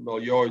 Michtam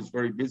Elyoah is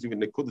very busy with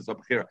nekudas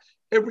habchira.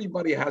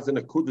 Everybody has a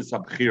nekudas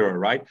habchira,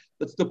 right?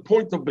 That's the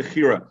point of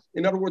bechira.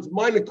 In other words,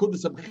 my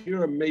nekudas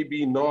habchira may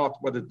be not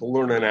whether to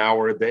learn an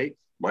hour a day.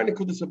 My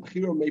nekudas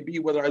habchira may be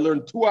whether I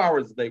learn 2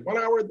 hours a day, 1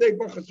 hour a day.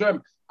 Baruch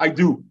Hashem, I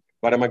do.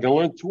 But am I going to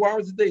learn 2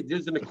 hours a day?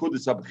 There's a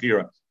nekudas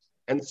habchira.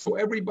 And so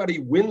everybody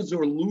wins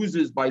or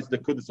loses by his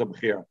nekudas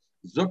habchira.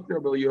 Zokter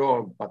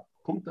Elyoah, but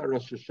Kumta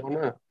Rosh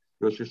Hashanah.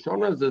 Rosh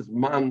Hashanah is as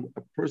man,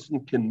 a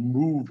person can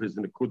move his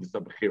nekudas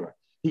habchira.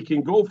 He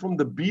can go from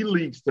the B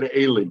leagues to the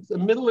A leagues. In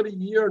the middle of the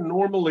year,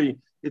 normally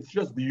it's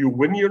just, do you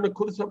win your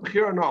nekudas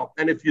habchira or not?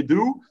 And if you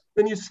do,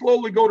 then you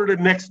slowly go to the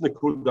next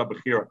nekudas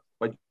habchira.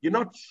 But you're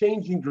not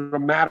changing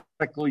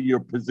dramatically your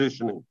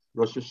positioning.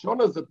 Rosh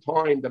Hashanah is a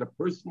time that a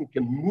person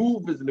can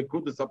move his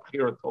nekudas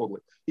habchira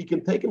totally. He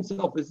can take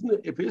himself,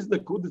 if his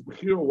nekudas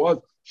habchira was,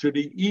 should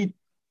he eat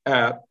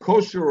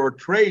kosher or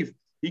treif,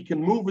 he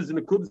can move his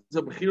nekudas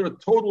habchira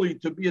totally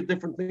to be a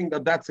different thing.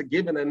 That's a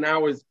given, and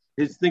now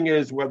his thing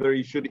is whether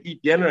he should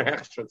eat yener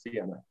hechshatz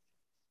yener.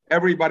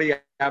 Everybody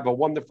have a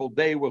wonderful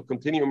day. We'll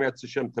continue Me'etz Hashem tomorrow.